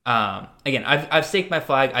 Again, I've staked my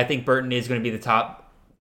flag. I think Burton is going to be the top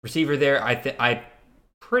receiver there. I'm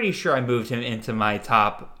pretty sure I moved him into my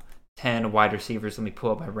top 10 wide receivers. Let me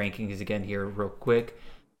pull up my rankings again here real quick.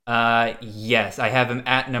 Yes, I have him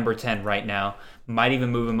at number 10 right now. Might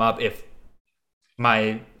even move him up if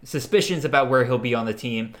my suspicions about where he'll be on the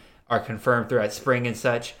team are confirmed throughout spring and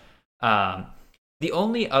such. The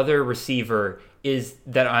only other receiver is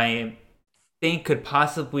that I think could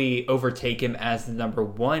possibly overtake him as the number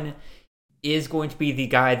one is going to be the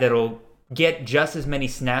guy that'll get just as many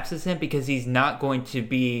snaps as him, because he's not going to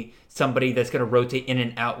be somebody that's going to rotate in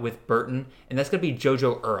and out with Burton, and that's going to be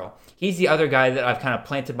JoJo Earl. He's the other guy that I've kind of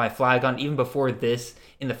planted my flag on. Even before this,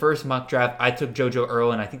 in the first mock draft, I took JoJo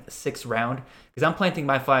Earl in, I think, the 6th round, because I'm planting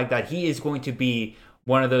my flag that he is going to be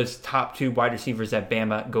one of those top 2 wide receivers at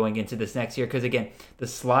Bama going into this next year. Because again, the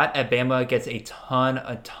slot at Bama gets a ton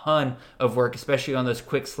of work, especially on those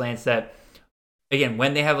quick slants that, again,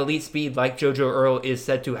 when they have elite speed like JoJo Earl is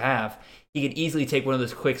said to have, he could easily take one of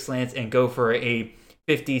those quick slants and go for a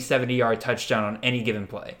 50, 70-yard touchdown on any given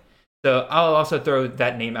play. So I'll also throw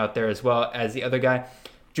that name out there as well as the other guy.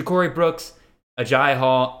 Ja'Cory Brooks, Agiye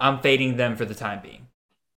Hall, I'm fading them for the time being.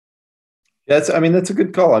 That's a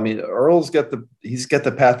good call. I mean, Earl's got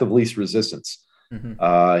the path of least resistance.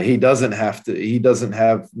 Mm-hmm. He doesn't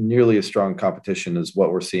have nearly as strong competition as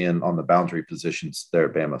what we're seeing on the boundary positions there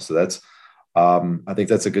at Bama. So that's, I think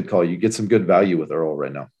that's a good call. You get some good value with Earl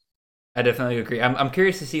right now. I definitely agree. I'm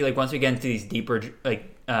curious to see, like, once we get into these deeper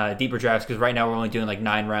drafts, because right now we're only doing like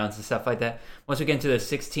 9 rounds and stuff like that. Once we get into the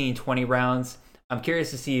 16, 20 rounds, I'm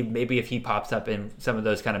curious to see maybe if he pops up in some of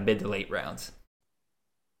those kind of mid to late rounds.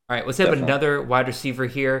 All right, let's have another wide receiver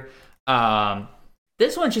here.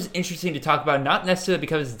 This one's just interesting to talk about, not necessarily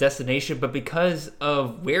because of his destination, but because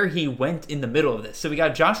of where he went in the middle of this. So we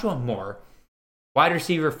got Joshua Moore, wide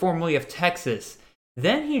receiver formerly of Texas.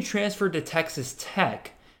 Then he transferred to Texas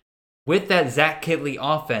Tech with that Zach Kittley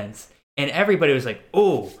offense, and everybody was like,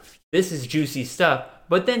 oh, this is juicy stuff.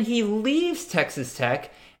 But then he leaves Texas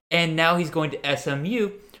Tech, and now he's going to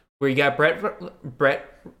SMU, where you got Rhett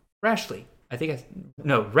Rashleigh.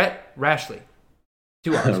 Rhett Rashleigh.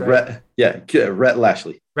 2 R's, right? Rhett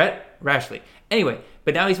Lashlee. Rhett Rashleigh. Anyway,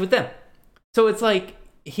 but now he's with them. So it's like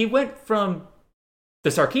he went from the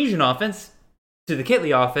Sarkisian offense to the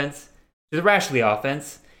Kittley offense to the Rashleigh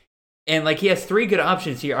offense. And like he has 3 good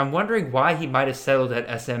options here. I'm wondering why he might have settled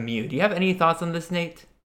at SMU. Do you have any thoughts on this, Nate?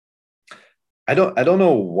 I don't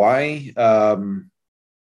know why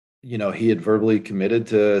he had verbally committed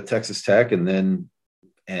to Texas Tech and then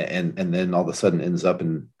all of a sudden ends up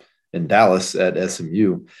in Dallas at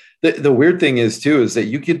SMU. The weird thing is that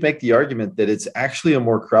you could make the argument that it's actually a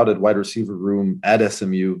more crowded wide receiver room at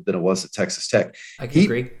SMU than it was at Texas Tech. I can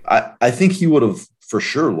agree. I think he would have for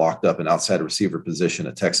sure locked up an outside receiver position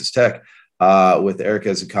at Texas Tech with Eric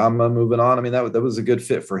Ezukanma moving on. I mean, that was a good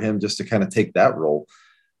fit for him just to kind of take that role.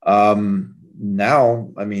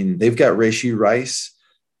 Now, I mean, they've got Rashee Rice.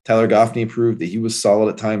 Tyler Goffney proved that he was solid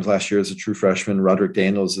at times last year as a true freshman. Roderick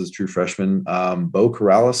Daniels is a true freshman. Bo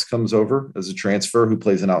Corrales comes over as a transfer who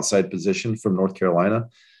plays an outside position from North Carolina.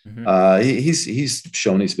 Mm-hmm. He's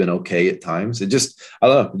shown he's been okay at times. I don't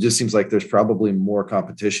know. It just seems like there's probably more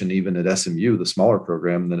competition even at SMU, the smaller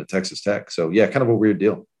program, than at Texas Tech. So yeah, kind of a weird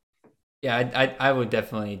deal. Yeah, I would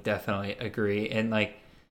definitely agree. And like,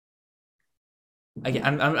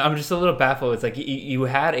 I'm just a little baffled. It's like you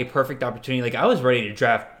had a perfect opportunity. Like I was ready to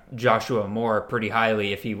draft Joshua Moore pretty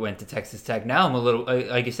highly if he went to Texas Tech. Now I'm a little,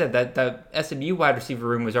 like you said, that SMU wide receiver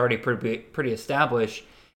room was already pretty established.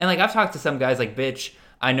 And like I've talked to some guys like Bitch.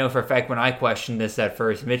 I know for a fact when I questioned this at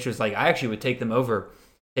first, Mitch was like, I actually would take him over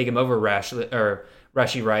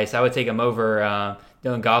Rashee Rice. I would take him over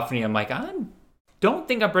Dylan Goffney. I'm like, I don't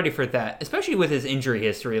think I'm ready for that, especially with his injury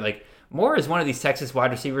history. Like Moore is one of these Texas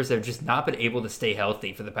wide receivers that have just not been able to stay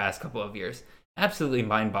healthy for the past couple of years. Absolutely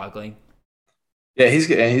mind-boggling. Yeah, he's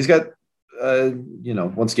got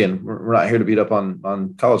once again, we're not here to beat up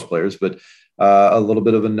on college players, but a little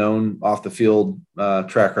bit of a known off the field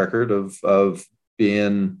track record of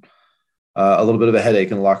being a little bit of a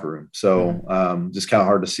headache in the locker room. So just kind of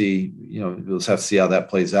hard to see. We'll just have to see how that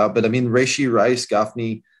plays out. But I mean, Rashee Rice,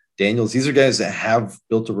 Goffney, Daniels, these are guys that have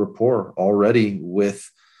built a rapport already with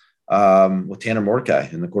Tanner Mordecai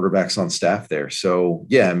and the quarterbacks on staff there. So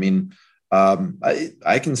yeah, I mean,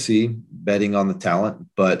 I can see betting on the talent,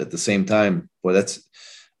 but at the same time, boy, that's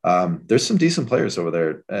there's some decent players over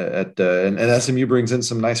there and SMU brings in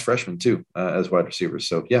some nice freshmen too as wide receivers.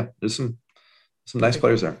 So yeah, there's some nice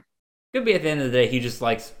players there. Could be at the end of the day he just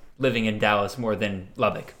likes living in Dallas more than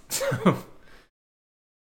Lubbock. So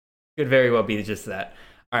could very well be just that.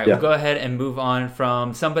 All right, We'll go ahead and move on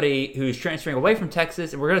from somebody who's transferring away from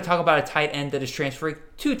Texas, and we're going to talk about a tight end that is transferring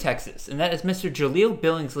to Texas, and that is Mr. Jaleel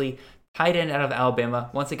Billingsley, tight end out of Alabama.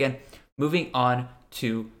 Once again, moving on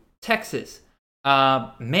to Texas.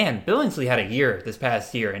 Billingsley had a year this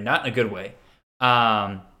past year, and not in a good way.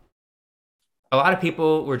 A lot of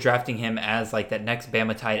people were drafting him as like that next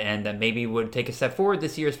Bama tight end that maybe would take a step forward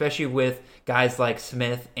this year, especially with guys like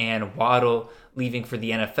Smith and Waddle leaving for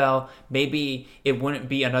the NFL. Maybe it wouldn't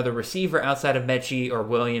be another receiver outside of Mechie or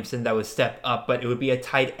Williamson that would step up, but it would be a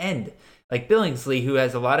tight end like Billingsley, who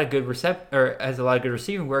has a lot of good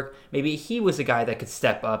receiving work. Maybe he was a guy that could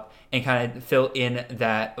step up and kind of fill in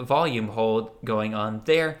that volume hole going on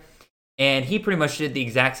there. And he pretty much did the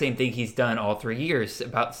exact same thing he's done all 3 years,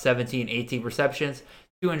 about 17, 18 receptions,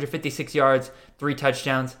 256 yards, 3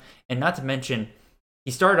 touchdowns. And not to mention,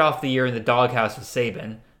 he started off the year in the doghouse with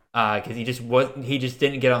Saban because he just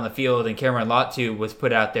didn't get on the field, and Cameron Latu was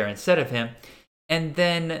put out there instead of him. And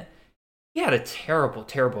then he had a terrible,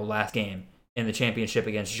 terrible last game in the championship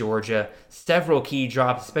against Georgia. Several key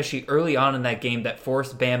drops, especially early on in that game, that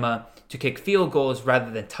forced Bama to kick field goals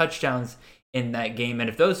rather than touchdowns in that game. And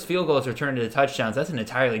if those field goals are turned into touchdowns, that's an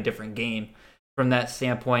entirely different game from that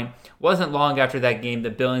standpoint. Wasn't long after that game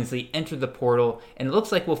that Billingsley entered the portal, and it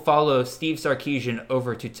looks like we'll follow Steve Sarkisian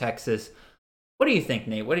over to Texas. What do you think,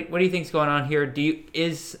 Nate? What do you think's going on here?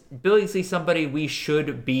 Is Billingsley somebody we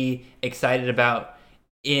should be excited about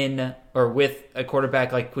in or with a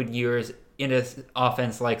quarterback like Quinn Ewers in an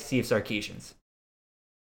offense like Steve Sarkisian's?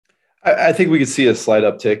 I think we could see a slight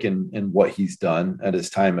uptick in what he's done at his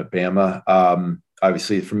time at Bama.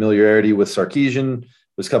 Obviously, familiarity with Sarkisian.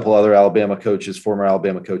 There's a couple other former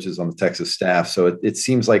Alabama coaches on the Texas staff. So it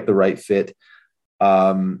seems like the right fit.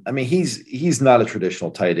 I mean, he's not a traditional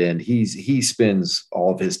tight end. He spends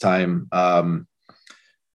all of his time, not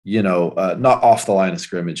off the line of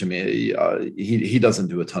scrimmage. I mean, he doesn't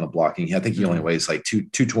do a ton of blocking. I think he only weighs like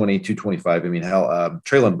 220, 225. I mean,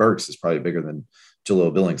 Treylon Burks is probably bigger than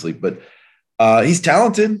Jaleel Billingsley, but he's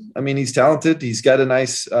talented. I mean, he's talented. He's got a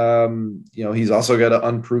nice, he's also got an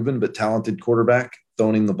unproven but talented quarterback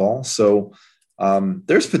throwing the ball. So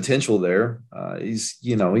there's potential there. He's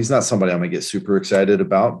not somebody I'm going to get super excited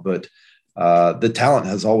about, but the talent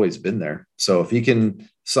has always been there. So if he can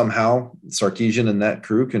somehow, Sarkisian and that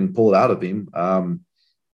crew can pull it out of him,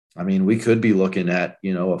 I mean, we could be looking at,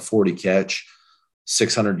 a 40 catch,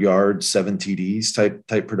 600 yards, 7 TDs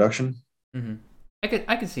type production. Mm-hmm.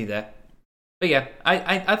 I could see that. But yeah,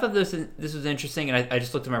 I thought this was interesting, and I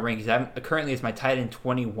just looked at my rankings. Currently it's my tight end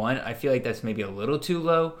 21. I feel like that's maybe a little too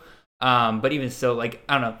low. But even still, like,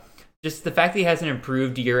 I don't know. Just the fact that he hasn't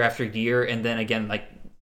improved year after year, and then again, like,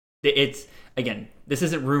 this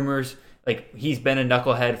isn't rumors. Like, he's been a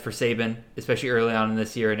knucklehead for Saban, especially early on in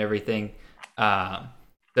this year and everything.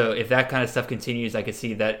 So if that kind of stuff continues, I could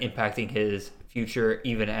see that impacting his future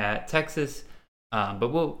even at Texas.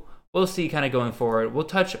 But we'll see kind of going forward. We'll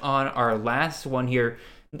touch on our last one here.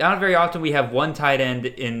 Not very often we have one tight end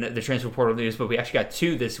in the transfer portal news, but we actually got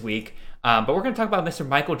 2 this week. But we're going to talk about Mr.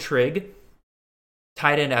 Michael Trigg,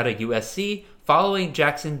 tight end out of USC, following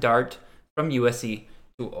Jackson Dart from USC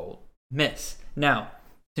to Ole Miss. Now,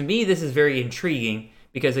 to me, this is very intriguing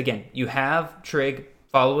because, again, you have Trigg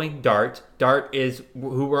following Dart. Dart is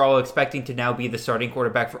who we're all expecting to now be the starting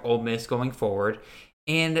quarterback for Ole Miss going forward.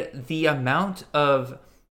 And the amount of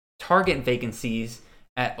target vacancies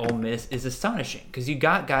at Ole Miss is astonishing because you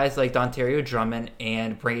got guys like Dontario Drummond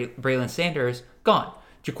and Braylon Sanders gone.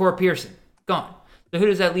 Ja'Cory Pearson gone. So who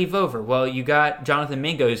does that leave over? Well, you got Jonathan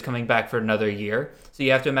Mingo who's coming back for another year, so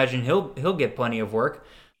you have to imagine he'll get plenty of work.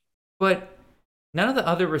 But none of the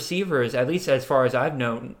other receivers, at least as far as I've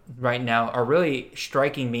known right now, are really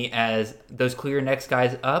striking me as those clear next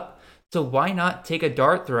guys up. So why not take a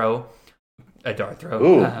dart throw?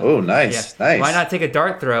 Nice. Why not take a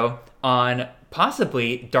dart throw on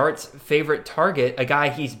possibly Dart's favorite target, a guy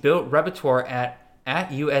he's built repertoire at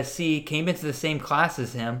USC, came into the same class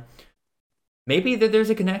as him. Maybe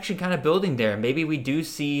there's a connection kind of building there. Maybe we do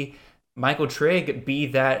see Michael Trigg be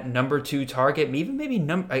that number 2 target, even maybe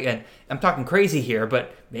again, I'm talking crazy here,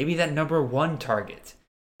 but maybe that number 1 target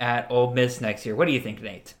at Ole Miss next year. What do you think,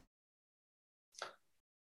 Nate?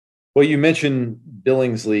 Well, you mentioned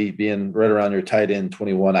Billingsley being right around your tight end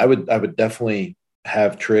 21. I would definitely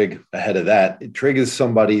have Trigg ahead of that. Trigg is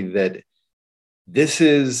somebody that this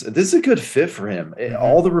is a good fit for him. Mm-hmm.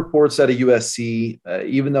 All the reports out of USC,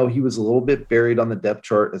 even though he was a little bit buried on the depth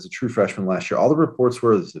chart as a true freshman last year, all the reports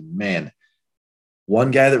were, man,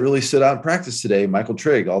 one guy that really stood out in practice today, Michael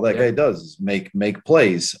Trigg. All that guy does is make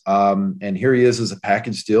plays. And here he is as a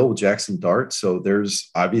package deal with Jackson Dart. So there's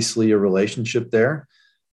obviously a relationship there.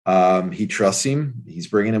 He trusts him. He's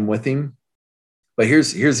bringing him with him. But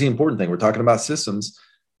here's the important thing. We're talking about systems.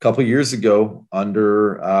 A couple years ago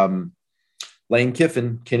under Lane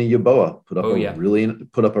Kiffin, Kenny Yeboah put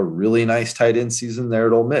up a really nice tight end season there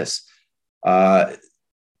at Ole Miss.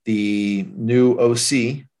 The new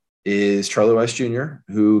OC is Charlie Weiss Jr.,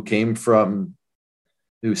 who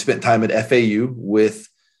spent time at FAU with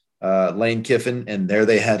Lane Kiffin, and there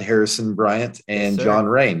they had Harrison Bryant and John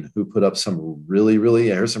Rain, who put up some really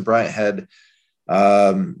Harrison Bryant had,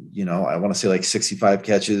 I want to say like 65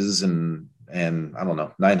 catches and I don't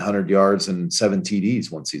know, 900 yards and 7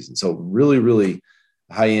 TDs one season. So really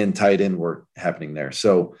high end tight end work happening there.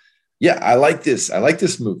 So yeah, I like this. I like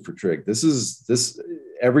this move for Trigg. This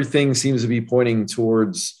everything seems to be pointing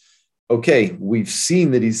towards, okay, we've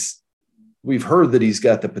heard that he's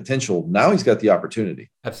got the potential. Now he's got the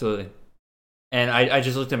opportunity. Absolutely. And I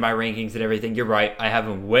just looked at my rankings and everything. You're right. I have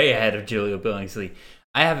him way ahead of Julio Billingsley.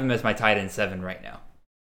 I have him as my tight end 7 right now.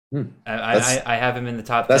 I have him in the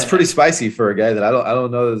top 10. That's pretty spicy for a guy that I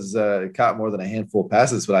don't know has caught more than a handful of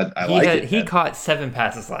passes, but I like it. He caught 7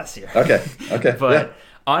 passes last year. Okay. But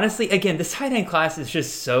honestly, again, this tight end class is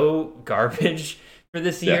just so garbage for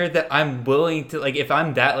this year that I'm willing to, like, if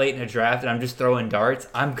I'm that late in a draft and I'm just throwing darts,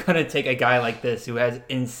 I'm going to take a guy like this who has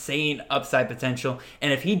insane upside potential.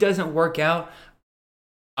 And if he doesn't work out,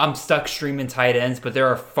 I'm stuck streaming tight ends, but there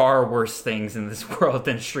are far worse things in this world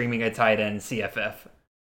than streaming a tight end CFF.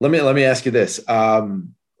 Let me ask you this.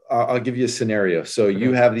 I'll give you a scenario. So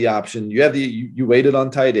you have the option. You waited on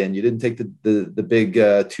tight end. You didn't take the big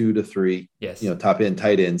 2 to 3, top end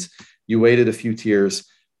tight ends. You waited a few tiers.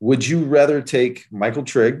 Would you rather take Michael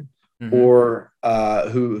Trigg or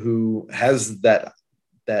who has that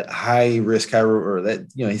high risk, or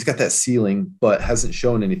that, he's got that ceiling but hasn't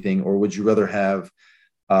shown anything? Or would you rather have,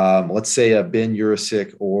 let's say, a Ben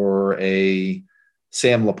Urisic or a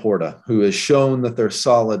Sam Laporta, who has shown that they're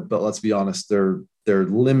solid, but let's be honest, they're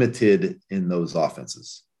limited in those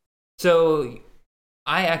offenses? So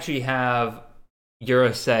I actually have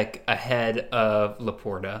Urisic ahead of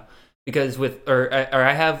Laporta. Because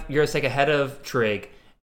I have Urisic ahead of Trigg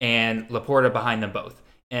and Laporta behind them both.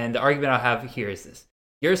 And the argument I'll have here is this.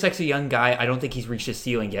 Urisic's a young guy. I don't think he's reached his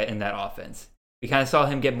ceiling yet in that offense. We kind of saw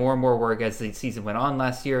him get more and more work as the season went on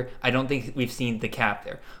last year. I don't think we've seen the cap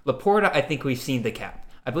there. Laporta, I think we've seen the cap.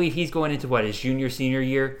 I believe he's going into his senior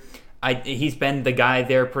year. He's been the guy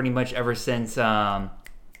there pretty much ever since, why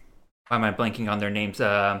am I blanking on their names?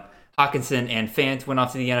 Hawkinson and Fant went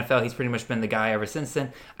off to the NFL. He's pretty much been the guy ever since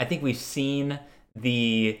then. I think we've seen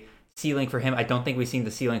the ceiling for him. I don't think we've seen the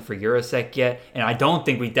ceiling for Urisic yet. And I don't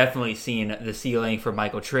think we've definitely seen the ceiling for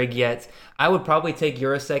Michael Trigg yet. I would probably take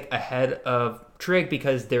Urisic ahead of Trigg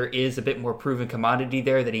because there is a bit more proven commodity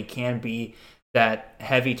there that he can be that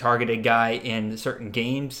heavy targeted guy in certain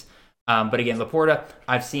games. But again, Laporta,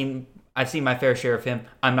 I've seen my fair share of him.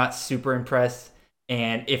 I'm not super impressed.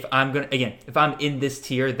 And if I'm in this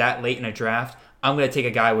tier that late in a draft, I'm gonna take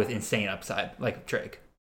a guy with insane upside like Trigg.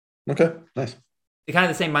 Okay, nice. Kind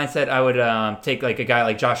of the same mindset I would take like a guy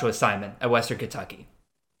like Joshua Simon at Western Kentucky.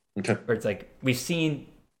 Okay. Where it's like we've seen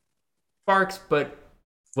sparks, but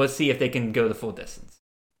let's see if they can go the full distance.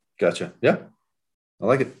 Gotcha. Yeah, I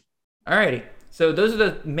like it. Alrighty. So those are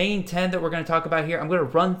the main 10 that we're going to talk about here. I'm going to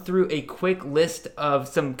run through a quick list of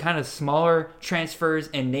some kind of smaller transfers,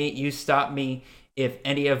 and Nate, you stop me if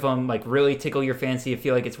any of them like really tickle your fancy, if you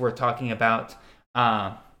feel like it's worth talking about.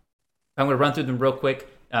 I'm going to run through them real quick.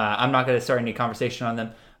 I'm not going to start any conversation on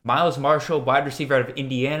them. Miles Marshall, wide receiver out of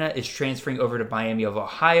Indiana, is transferring over to Miami of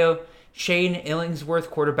Ohio. Shane Illingsworth,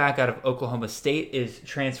 quarterback out of Oklahoma State, is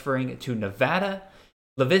transferring to Nevada.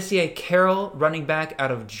 Lavicia Carroll, running back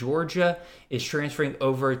out of Georgia, is transferring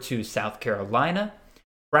over to South Carolina.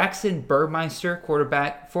 Braxton Burmeister,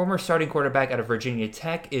 former starting quarterback out of Virginia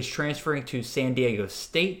Tech, is transferring to San Diego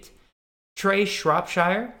State. Trey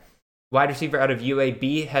Shropshire, wide receiver out of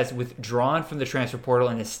UAB, has withdrawn from the transfer portal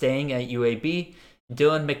and is staying at UAB.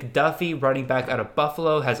 Dylan McDuffie, running back out of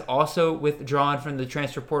Buffalo, has also withdrawn from the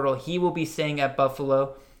transfer portal. He will be staying at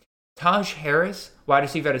Buffalo. Taj Harris, wide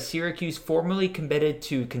receiver out of Syracuse, formerly committed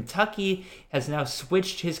to Kentucky, has now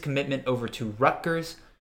switched his commitment over to Rutgers.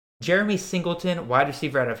 Jeremy Singleton, wide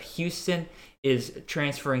receiver out of Houston, is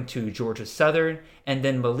transferring to Georgia Southern. And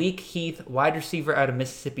then Malik Heath, wide receiver out of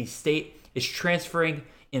Mississippi State, is transferring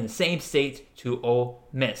in the same state to Ole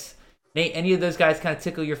Miss. Nate, any of those guys kind of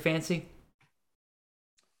tickle your fancy?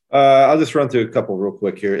 I'll just run through a couple real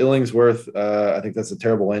quick here. Illingsworth, I think that's a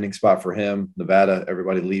terrible landing spot for him. Nevada,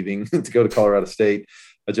 everybody leaving to go to Colorado State.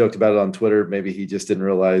 I joked about it on Twitter. Maybe he just didn't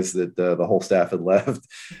realize that the whole staff had left.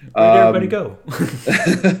 Where'd everybody go?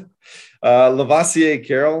 Lavassier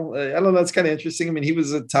Carroll, I don't know. It's kind of interesting. I mean, he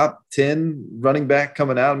was a top 10 running back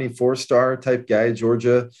coming out. I mean, 4-star type guy.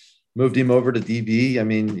 Georgia moved him over to DB. I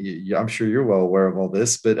mean, I'm sure you're well aware of all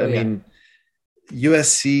this, but I mean,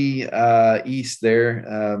 USC East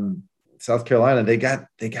there, South Carolina, they got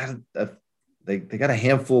a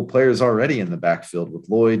handful of players already in the backfield with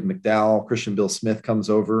Lloyd, McDowell, Christian Bill Smith comes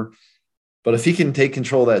over. But if he can take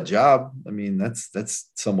control of that job, I mean,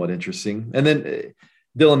 that's somewhat interesting. And then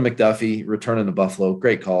Dylan McDuffie returning to Buffalo,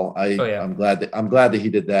 great call. I'm glad that he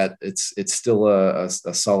did that. It's still a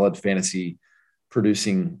solid fantasy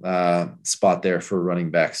producing spot there for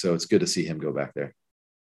running back. So it's good to see him go back there.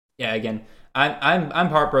 Yeah, again, I'm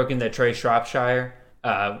heartbroken that Trey Shropshire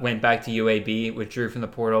went back to UAB, withdrew from the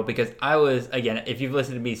portal, because I was, again, if you've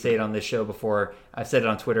listened to me say it on this show before, I've said it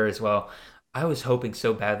on Twitter as well, I was hoping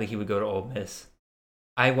so badly he would go to Ole Miss.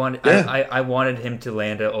 I wanted him to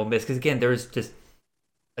land at Ole Miss because, again, there's just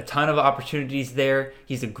a ton of opportunities there.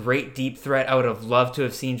 He's a great deep threat. I would have loved to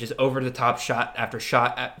have seen just over-the-top shot after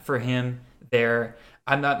shot for him there.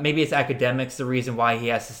 Maybe it's academics the reason why he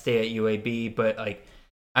has to stay at UAB, but like,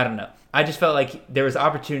 I don't know. I just felt like there was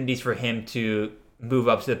opportunities for him to move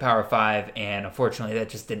up to the Power 5, and unfortunately that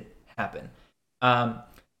just didn't happen.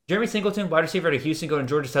 Jeremy Singleton, wide receiver out of Houston, going to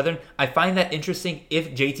Georgia Southern. I find that interesting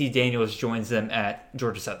if JT Daniels joins them at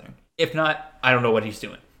Georgia Southern. If not, I don't know what he's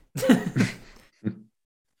doing.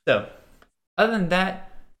 So, other than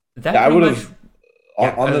that I would have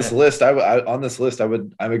on this list. I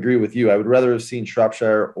agree with you. I would rather have seen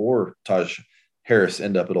Shropshire or Taj Harris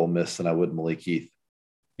end up at Ole Miss than I would Malik Heath.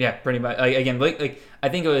 Yeah, pretty much. Again, like I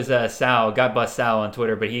think it was Sal, God bless Sal on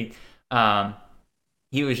Twitter, but he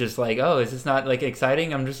was just like, "Oh, is this not like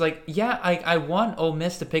exciting?" I'm just like, "Yeah, I want Ole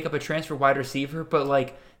Miss to pick up a transfer wide receiver, but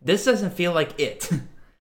like this doesn't feel like it."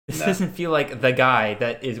 This doesn't feel like the guy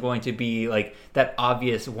that is going to be like that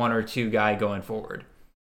obvious one or two guy going forward.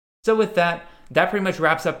 So with that pretty much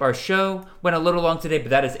wraps up our show. Went a little long today, but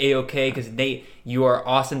that is A-okay because Nate, you are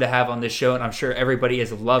awesome to have on this show, and I'm sure everybody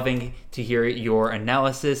is loving to hear your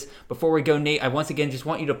analysis. Before we go, Nate, I once again just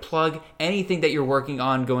want you to plug anything that you're working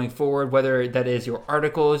on going forward, whether that is your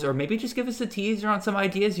articles or maybe just give us a teaser on some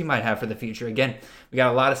ideas you might have for the future. Again, we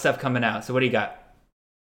got a lot of stuff coming out, so what do you got?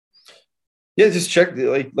 Yeah, just check,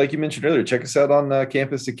 like you mentioned earlier, check us out on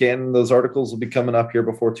Campus to Canton. Those articles will be coming up here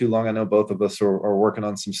before too long. I know both of us are working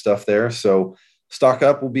on some stuff there. So Stock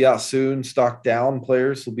Up will be out soon. Stock Down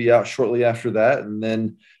players will be out shortly after that. And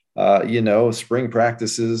then, spring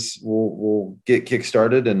practices will get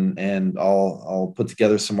kickstarted and I'll put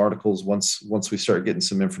together some articles once we start getting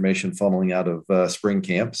some information funneling out of spring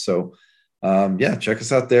camp. So, check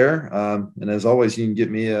us out there. And as always, you can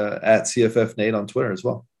get me at CFF Nate on Twitter as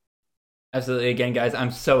well. Absolutely. Again, guys, I'm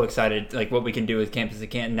so excited like what we can do with Campus at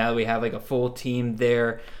Canton. Now that we have like a full team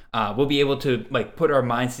there, we'll be able to like put our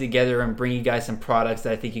minds together and bring you guys some products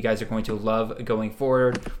that I think you guys are going to love going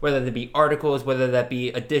forward, whether that be articles, whether that be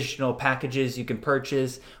additional packages you can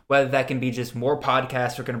purchase, whether that can be just more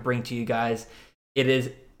podcasts we're going to bring to you guys. It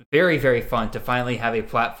is very, very fun to finally have a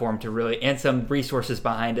platform to really, and some resources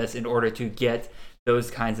behind us in order to get those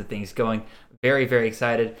kinds of things going. Very, very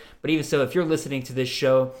excited. But even so, if you're listening to this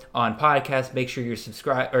show on podcast, make sure you're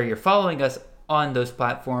subscribed or you're following us on those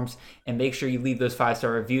platforms, and make sure you leave those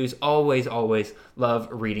 5-star reviews. Always, always love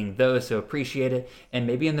reading those. So appreciate it. And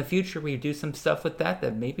maybe in the future we do some stuff with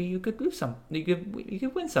that maybe you could do some. You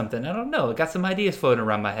could win something. I don't know. I got some ideas floating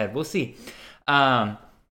around my head. We'll see.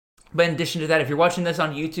 But in addition to that, if you're watching this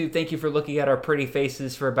on YouTube, thank you for looking at our pretty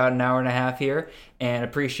faces for about an hour and a half here, and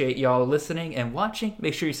appreciate y'all listening and watching.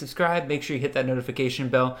 Make sure you subscribe. Make sure you hit that notification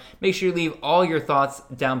bell. Make sure you leave all your thoughts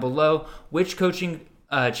down below. Which coaching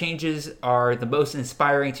changes are the most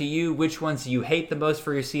inspiring to you? Which ones do you hate the most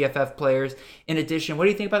for your CFF players? In addition, what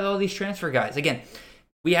do you think about all these transfer guys? Again,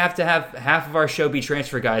 we have to have half of our show be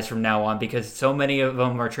transfer guys from now on because so many of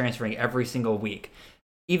them are transferring every single week.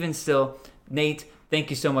 Even still, Nate, thank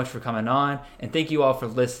you so much for coming on, and thank you all for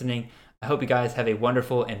listening. I hope you guys have a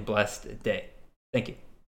wonderful and blessed day. Thank you.